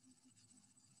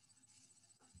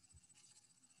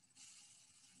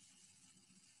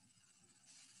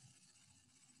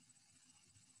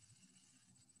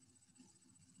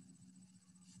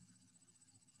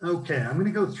 Okay, I'm going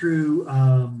to go through,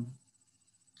 I'm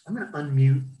going to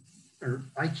unmute, or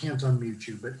I can't unmute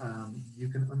you, but you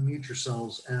can unmute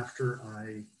yourselves after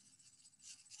I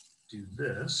do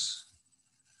this.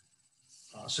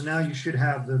 So now you should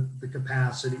have the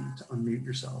capacity to unmute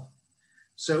yourself.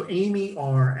 So Amy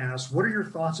R. asks, what are your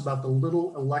thoughts about the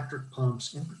little electric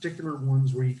pumps, in particular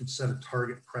ones where you can set a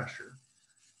target pressure?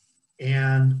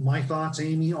 And my thoughts,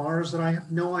 Amy R., is that I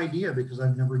have no idea because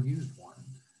I've never used one.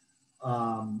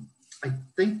 I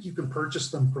think you can purchase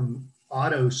them from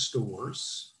auto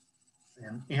stores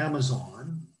and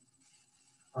Amazon.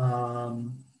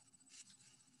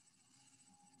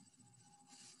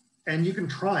 And you can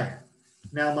try it.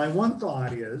 Now, my one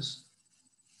thought is,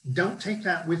 don't take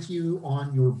that with you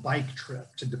on your bike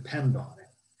trip to depend on it.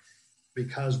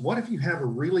 Because what if you have a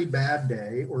really bad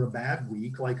day or a bad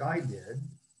week like I did,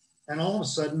 and all of a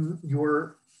sudden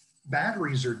your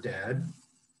batteries are dead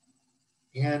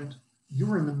and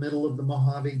you're in the middle of the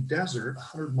Mojave Desert,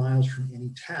 100 miles from any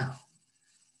town.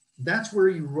 That's where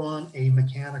you run a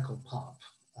mechanical pump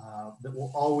that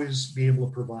will always be able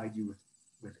to provide you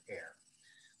with air.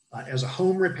 As a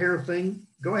home repair thing,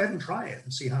 go ahead and try it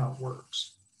and see how it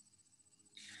works.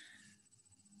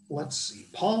 Let's see.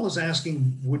 Paul is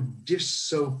asking, would dish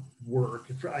soap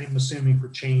work? I'm assuming for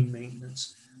chain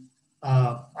maintenance.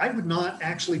 I would not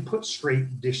actually put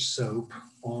straight dish soap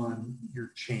on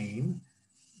your chain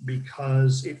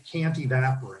because it can't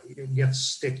evaporate. It gets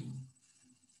sticky.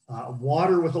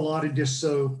 Water with a lot of dish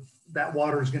soap, that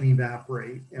water is going to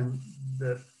evaporate and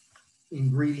the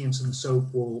ingredients in the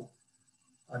soap will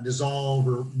dissolve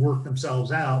or work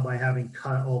themselves out by having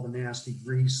cut all the nasty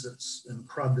grease and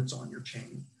crud that's on your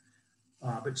chain.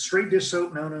 But straight dish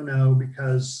soap, no,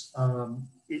 because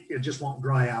it just won't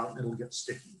dry out and it'll get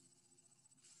sticky.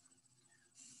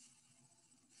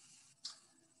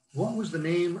 What was the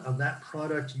name of that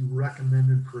product you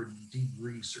recommended for a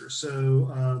degreaser?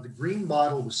 So the green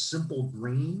bottle was Simple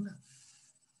Green,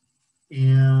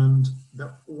 and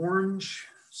the orange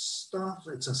stuff,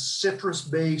 it's a citrus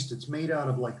based, it's made out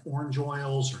of like orange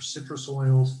oils or citrus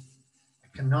oils. I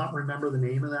cannot remember the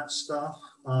name of that stuff,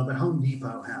 but Home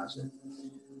Depot has it.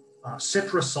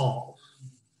 Citrusol.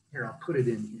 Here, I'll put it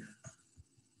in here.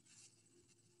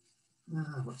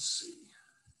 Let's see.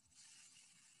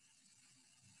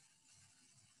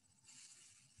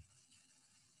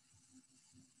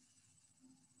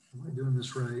 Am I doing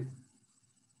this right?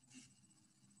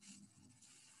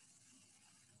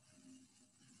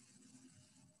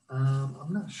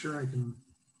 I'm not sure I can.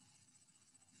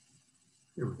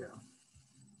 Here we go.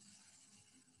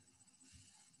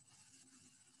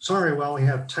 Sorry, while we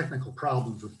have technical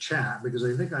problems with chat, because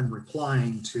I think I'm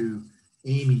replying to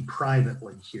Amy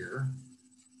privately here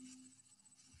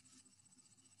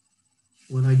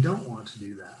when I don't want to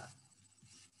do that.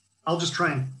 I'll just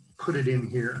try and put it in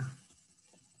here.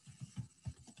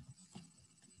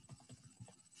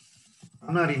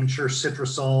 I'm not even sure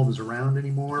Citrusol is around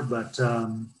anymore, but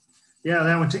yeah,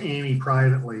 that went to Amy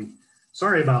privately.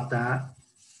 Sorry about that.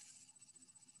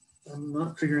 I'm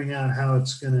not figuring out how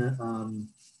it's gonna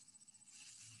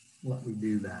let me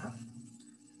do that.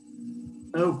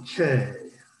 Okay.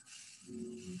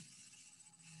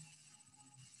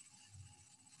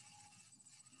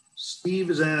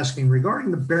 Steve is asking, regarding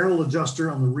the barrel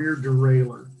adjuster on the rear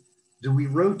derailleur, do we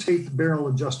rotate the barrel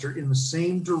adjuster in the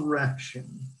same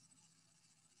direction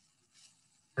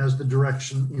as the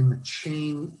direction in the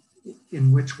chain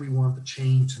in which we want the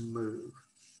chain to move?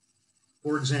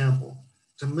 For example,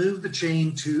 to move the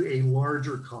chain to a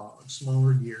larger cog,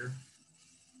 smaller gear,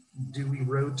 do we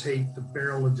rotate the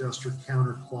barrel adjuster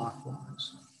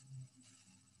counterclockwise?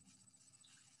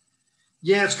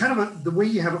 Yeah, it's kind of the way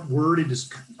you have it worded is,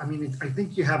 I mean, I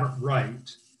think you have it right.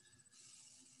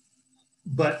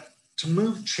 But to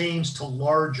move chains to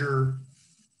larger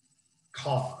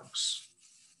cogs,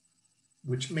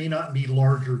 which may not be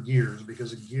larger gears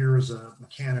because a gear is a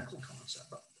mechanical concept,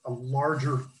 but a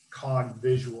larger cog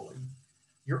visually,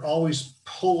 you're always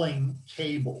pulling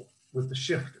cable with the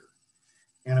shifter.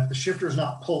 And if the shifter is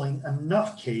not pulling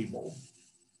enough cable,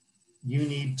 you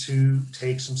need to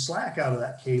take some slack out of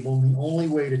that cable. And the only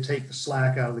way to take the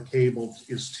slack out of the cable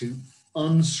is to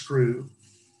unscrew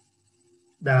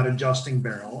that adjusting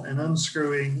barrel. And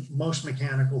unscrewing most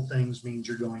mechanical things means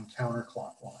you're going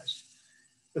counterclockwise.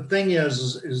 The thing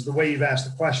is the way you've asked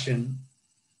the question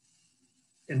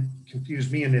and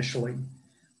confused me initially,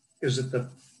 is that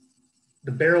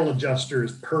the barrel adjuster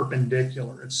is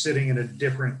perpendicular. It's sitting at a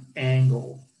different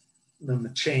angle than the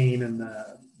chain and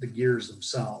the gears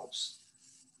themselves.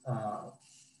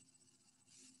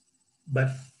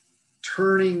 But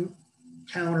turning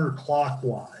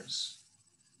counterclockwise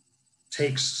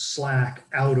takes slack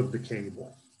out of the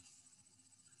cable.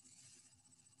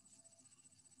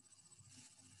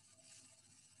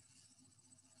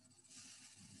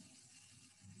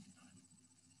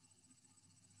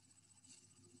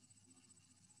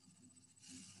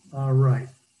 All right.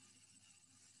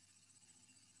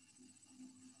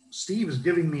 Steve is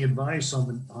giving me advice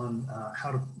on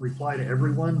how to reply to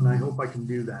everyone, and I hope I can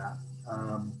do that.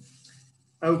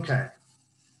 Okay.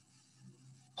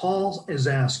 Paul is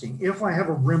asking, if I have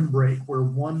a rim brake where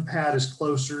one pad is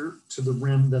closer to the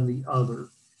rim than the other,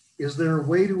 is there a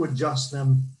way to adjust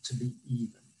them to be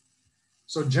even?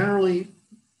 So generally,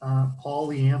 Paul,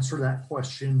 the answer to that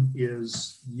question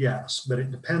is yes, but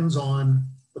it depends on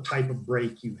the type of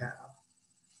brake you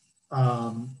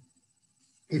have.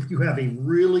 If you have a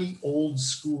really old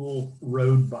school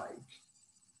road bike,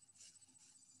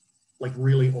 like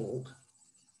really old,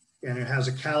 and it has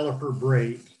a caliper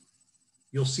brake,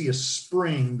 you'll see a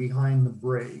spring behind the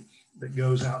brake that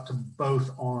goes out to both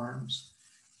arms.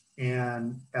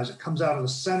 And as it comes out of the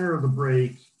center of the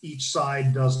brake, each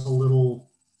side does a little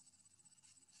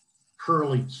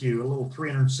curly cue, a little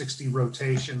 360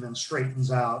 rotation, then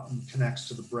straightens out and connects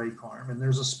to the brake arm. And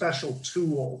there's a special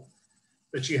tool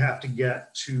that you have to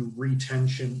get to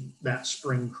retension that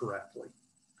spring correctly.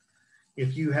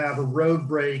 If you have a road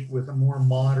brake with a more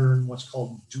modern, what's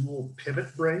called dual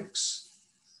pivot brakes,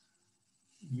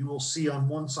 you will see on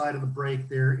one side of the brake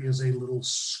there is a little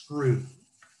screw.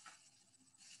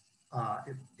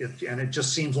 And it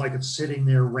just seems like it's sitting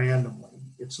there randomly.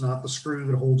 It's not the screw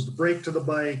that holds the brake to the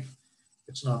bike.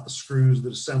 It's not the screws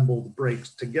that assemble the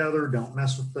brakes together. Don't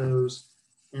mess with those.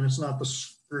 And it's not the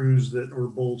screws that or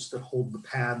bolts that hold the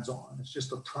pads on. It's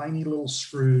just a tiny little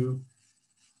screw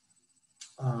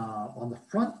on the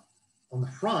front. On the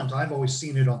front, I've always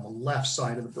seen it on the left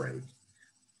side of the brake.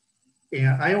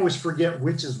 And I always forget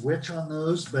which is which on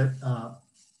those, but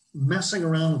messing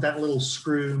around with that little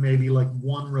screw, maybe like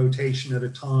one rotation at a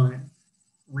time,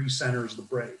 recenters the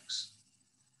brakes.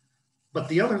 But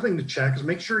the other thing to check is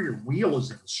make sure your wheel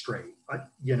is in straight.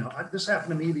 This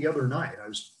happened to me the other night. I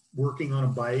was working on a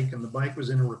bike and the bike was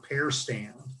in a repair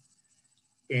stand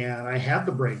and I had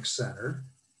the brakes centered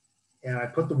and I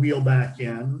put the wheel back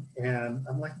in and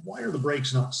I'm like, why are the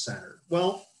brakes not centered?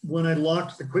 Well, when I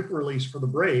locked the quick release for the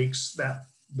brakes, that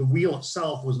the wheel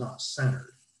itself was not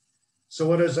centered. So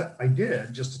what I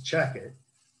did just to check it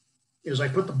is I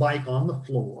put the bike on the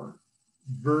floor,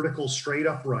 vertical straight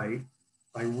upright.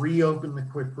 I reopen the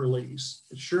quick release.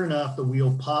 And sure enough, the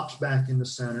wheel pops back into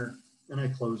center and I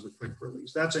close the quick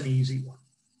release. That's an easy one.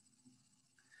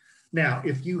 Now,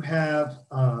 if you have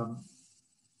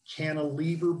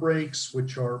cantilever brakes,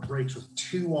 which are brakes with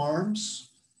two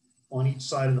arms on each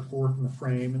side of the fork in the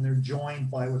frame, and they're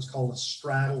joined by what's called a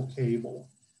straddle cable,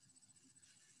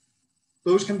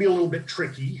 those can be a little bit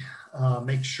tricky.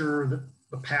 Make sure that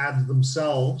the pads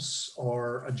themselves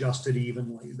are adjusted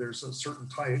evenly. There's a certain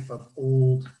type of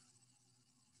old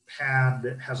pad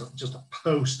that has just a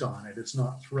post on it. It's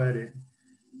not threaded.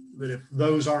 That if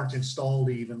those aren't installed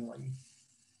evenly,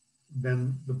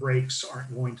 then the brakes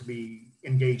aren't going to be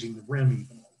engaging the rim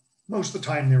evenly. Most of the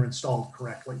time they're installed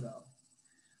correctly though.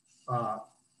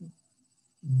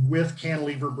 With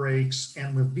cantilever brakes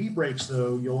and with V brakes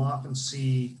though, you'll often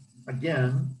see,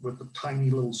 again, with the tiny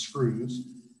little screws,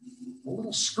 a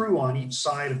little screw on each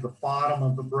side of the bottom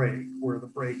of the brake where the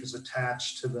brake is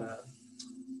attached to the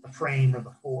frame or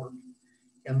the fork.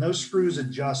 And those screws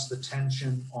adjust the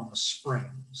tension on the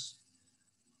springs.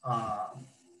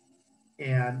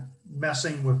 And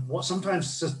messing with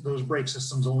sometimes those brake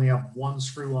systems only have one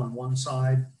screw on one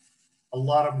side. A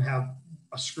lot of them have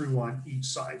a screw on each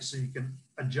side, so you can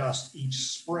adjust each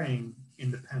spring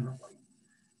independently.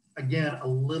 Again, a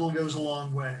little goes a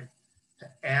long way. To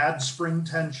add spring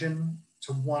tension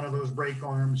to one of those brake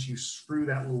arms, you screw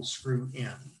that little screw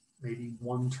in, maybe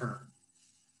one turn.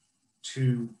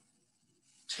 To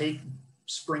take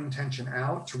spring tension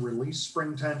out, to release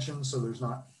spring tension so there's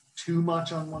not too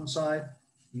much on one side,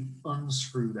 you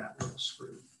unscrew that little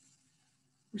screw.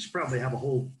 We should probably have a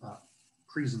whole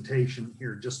presentation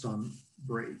here just on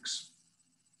brakes.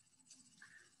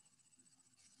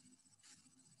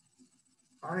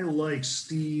 I like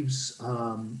Steve's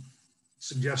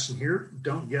suggestion here.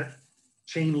 Don't get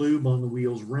chain lube on the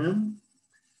wheel's rim.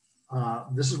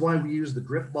 This is why we use the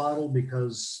drip bottle,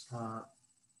 because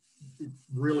it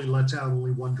really lets out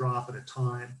only one drop at a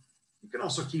time. You can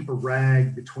also keep a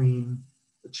rag between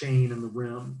the chain and the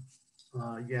rim.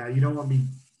 Yeah, you don't want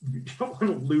to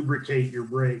lubricate your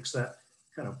brakes. That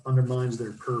kind of undermines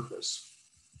their purpose.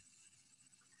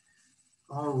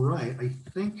 All right, I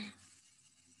think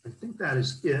that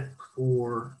is it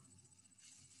for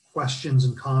questions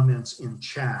and comments in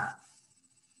chat.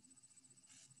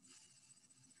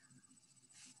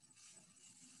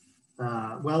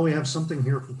 Well, we have something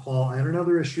here from Paul. I had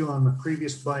another issue on the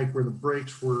previous bike where the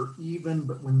brakes were even,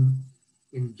 but when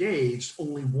engaged,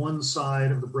 only one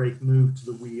side of the brake moved to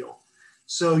the wheel.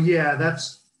 So yeah,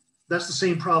 that's the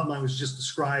same problem I was just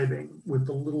describing with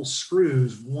the little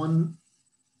screws. One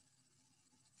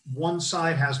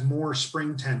side has more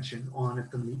spring tension on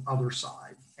it than the other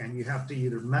side. And you have to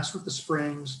either mess with the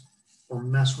springs or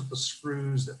mess with the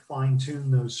screws that fine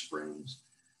tune those springs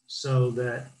so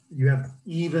that you have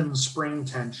even spring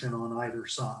tension on either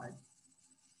side.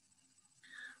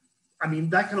 I mean,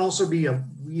 that can also be a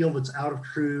wheel that's out of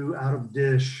true, out of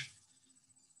dish.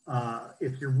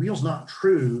 If your wheel's not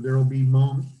true, there will be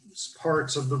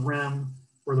parts of the rim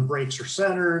where the brakes are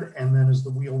centered, and then as the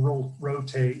wheel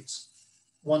rotates,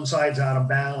 one side's out of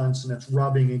balance and it's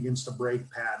rubbing against a brake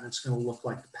pad, and it's going to look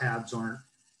like the pads aren't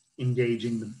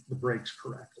engaging the brakes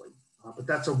correctly. But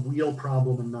that's a wheel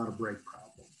problem and not a brake problem.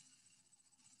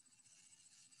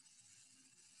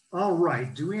 All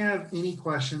right, do we have any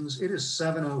questions? It is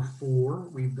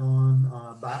 7:04. We've gone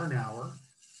about an hour.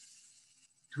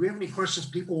 Do we have any questions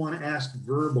people want to ask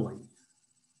verbally?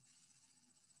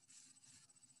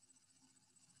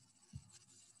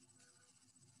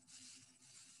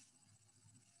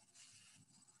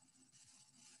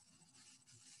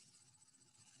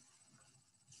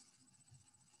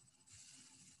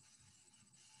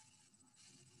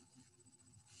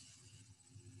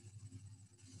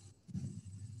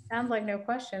 Sounds like no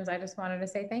questions. I just wanted to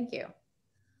say thank you.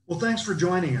 Well, thanks for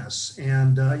joining us.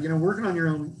 And, you know, working on your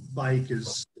own bike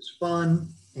is fun,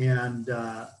 and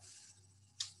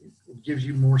it gives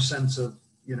you more sense of,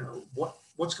 you know,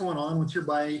 what's going on with your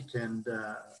bike, and,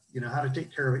 you know, how to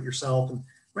take care of it yourself. And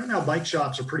right now bike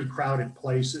shops are pretty crowded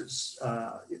places,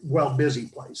 well, busy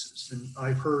places. And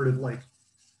I've heard of like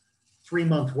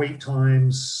 3-month wait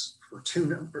times for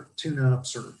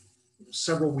tune-ups or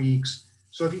several weeks.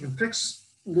 So if you can fix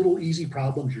little easy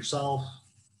problems yourself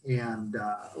and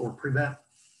or prevent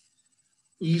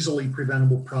easily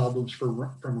preventable problems from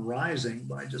arising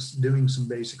by just doing some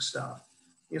basic stuff,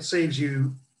 it saves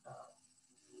you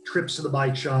trips to the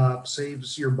bike shop,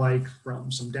 saves your bike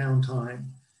from some downtime.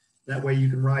 That way you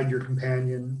can ride your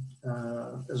companion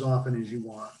as often as you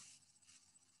want.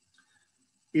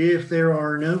 If there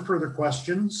are no further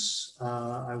questions,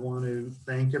 I want to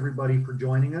thank everybody for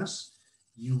joining us.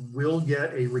 You will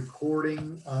get a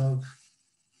recording of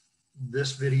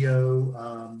this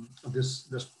video, this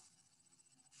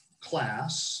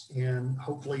class, and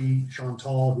hopefully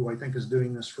Chantal, who I think is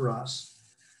doing this for us,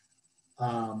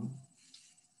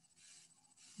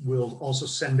 will also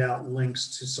send out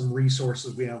links to some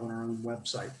resources we have on our own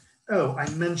website. Oh,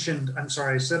 I'm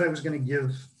sorry, I said I was going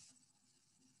to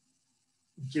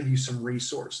give you some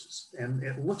resources, and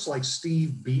it looks like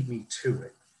Steve beat me to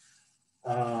it.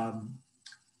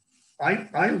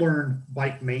 I learned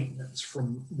bike maintenance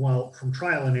from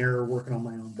trial and error working on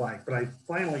my own bike, but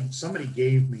somebody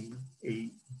gave me a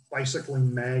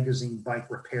Bicycling Magazine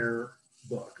bike repair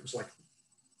book. It was like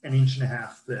 1.5 inches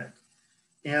thick.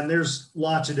 And there's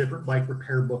lots of different bike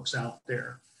repair books out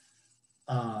there.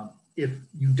 If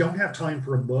you don't have time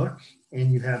for a book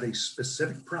and you have a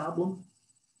specific problem,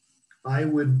 I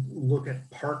would look at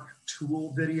Park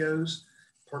Tool videos.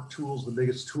 Park Tool is the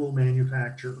biggest tool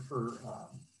manufacturer for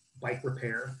bike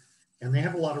repair. And they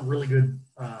have a lot of really good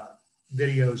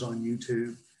videos on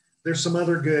YouTube. There's some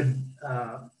other good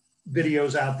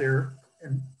videos out there.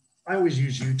 And I always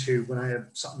use YouTube when I have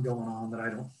something going on that I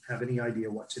don't have any idea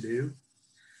what to do.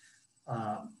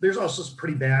 There's also some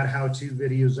pretty bad how-to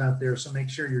videos out there, so make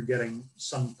sure you're getting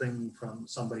something from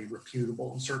somebody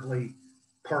reputable. And certainly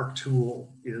Park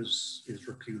Tool is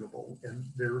reputable, and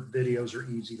their videos are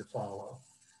easy to follow.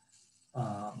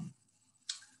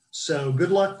 So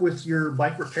good luck with your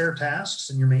bike repair tasks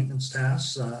and your maintenance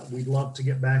tasks. We'd love to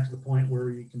get back to the point where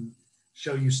you can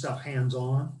show you stuff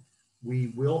hands-on. We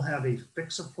will have a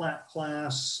Fix-A-Flat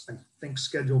class, I think,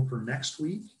 scheduled for next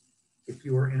week. If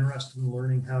you are interested in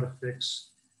learning how to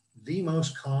fix the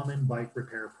most common bike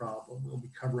repair problem, we'll be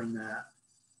covering that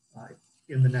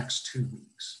in the next 2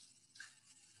 weeks.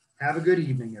 Have a good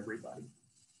evening, everybody.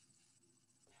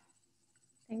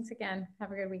 Thanks again.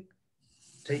 Have a good week.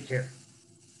 Take care.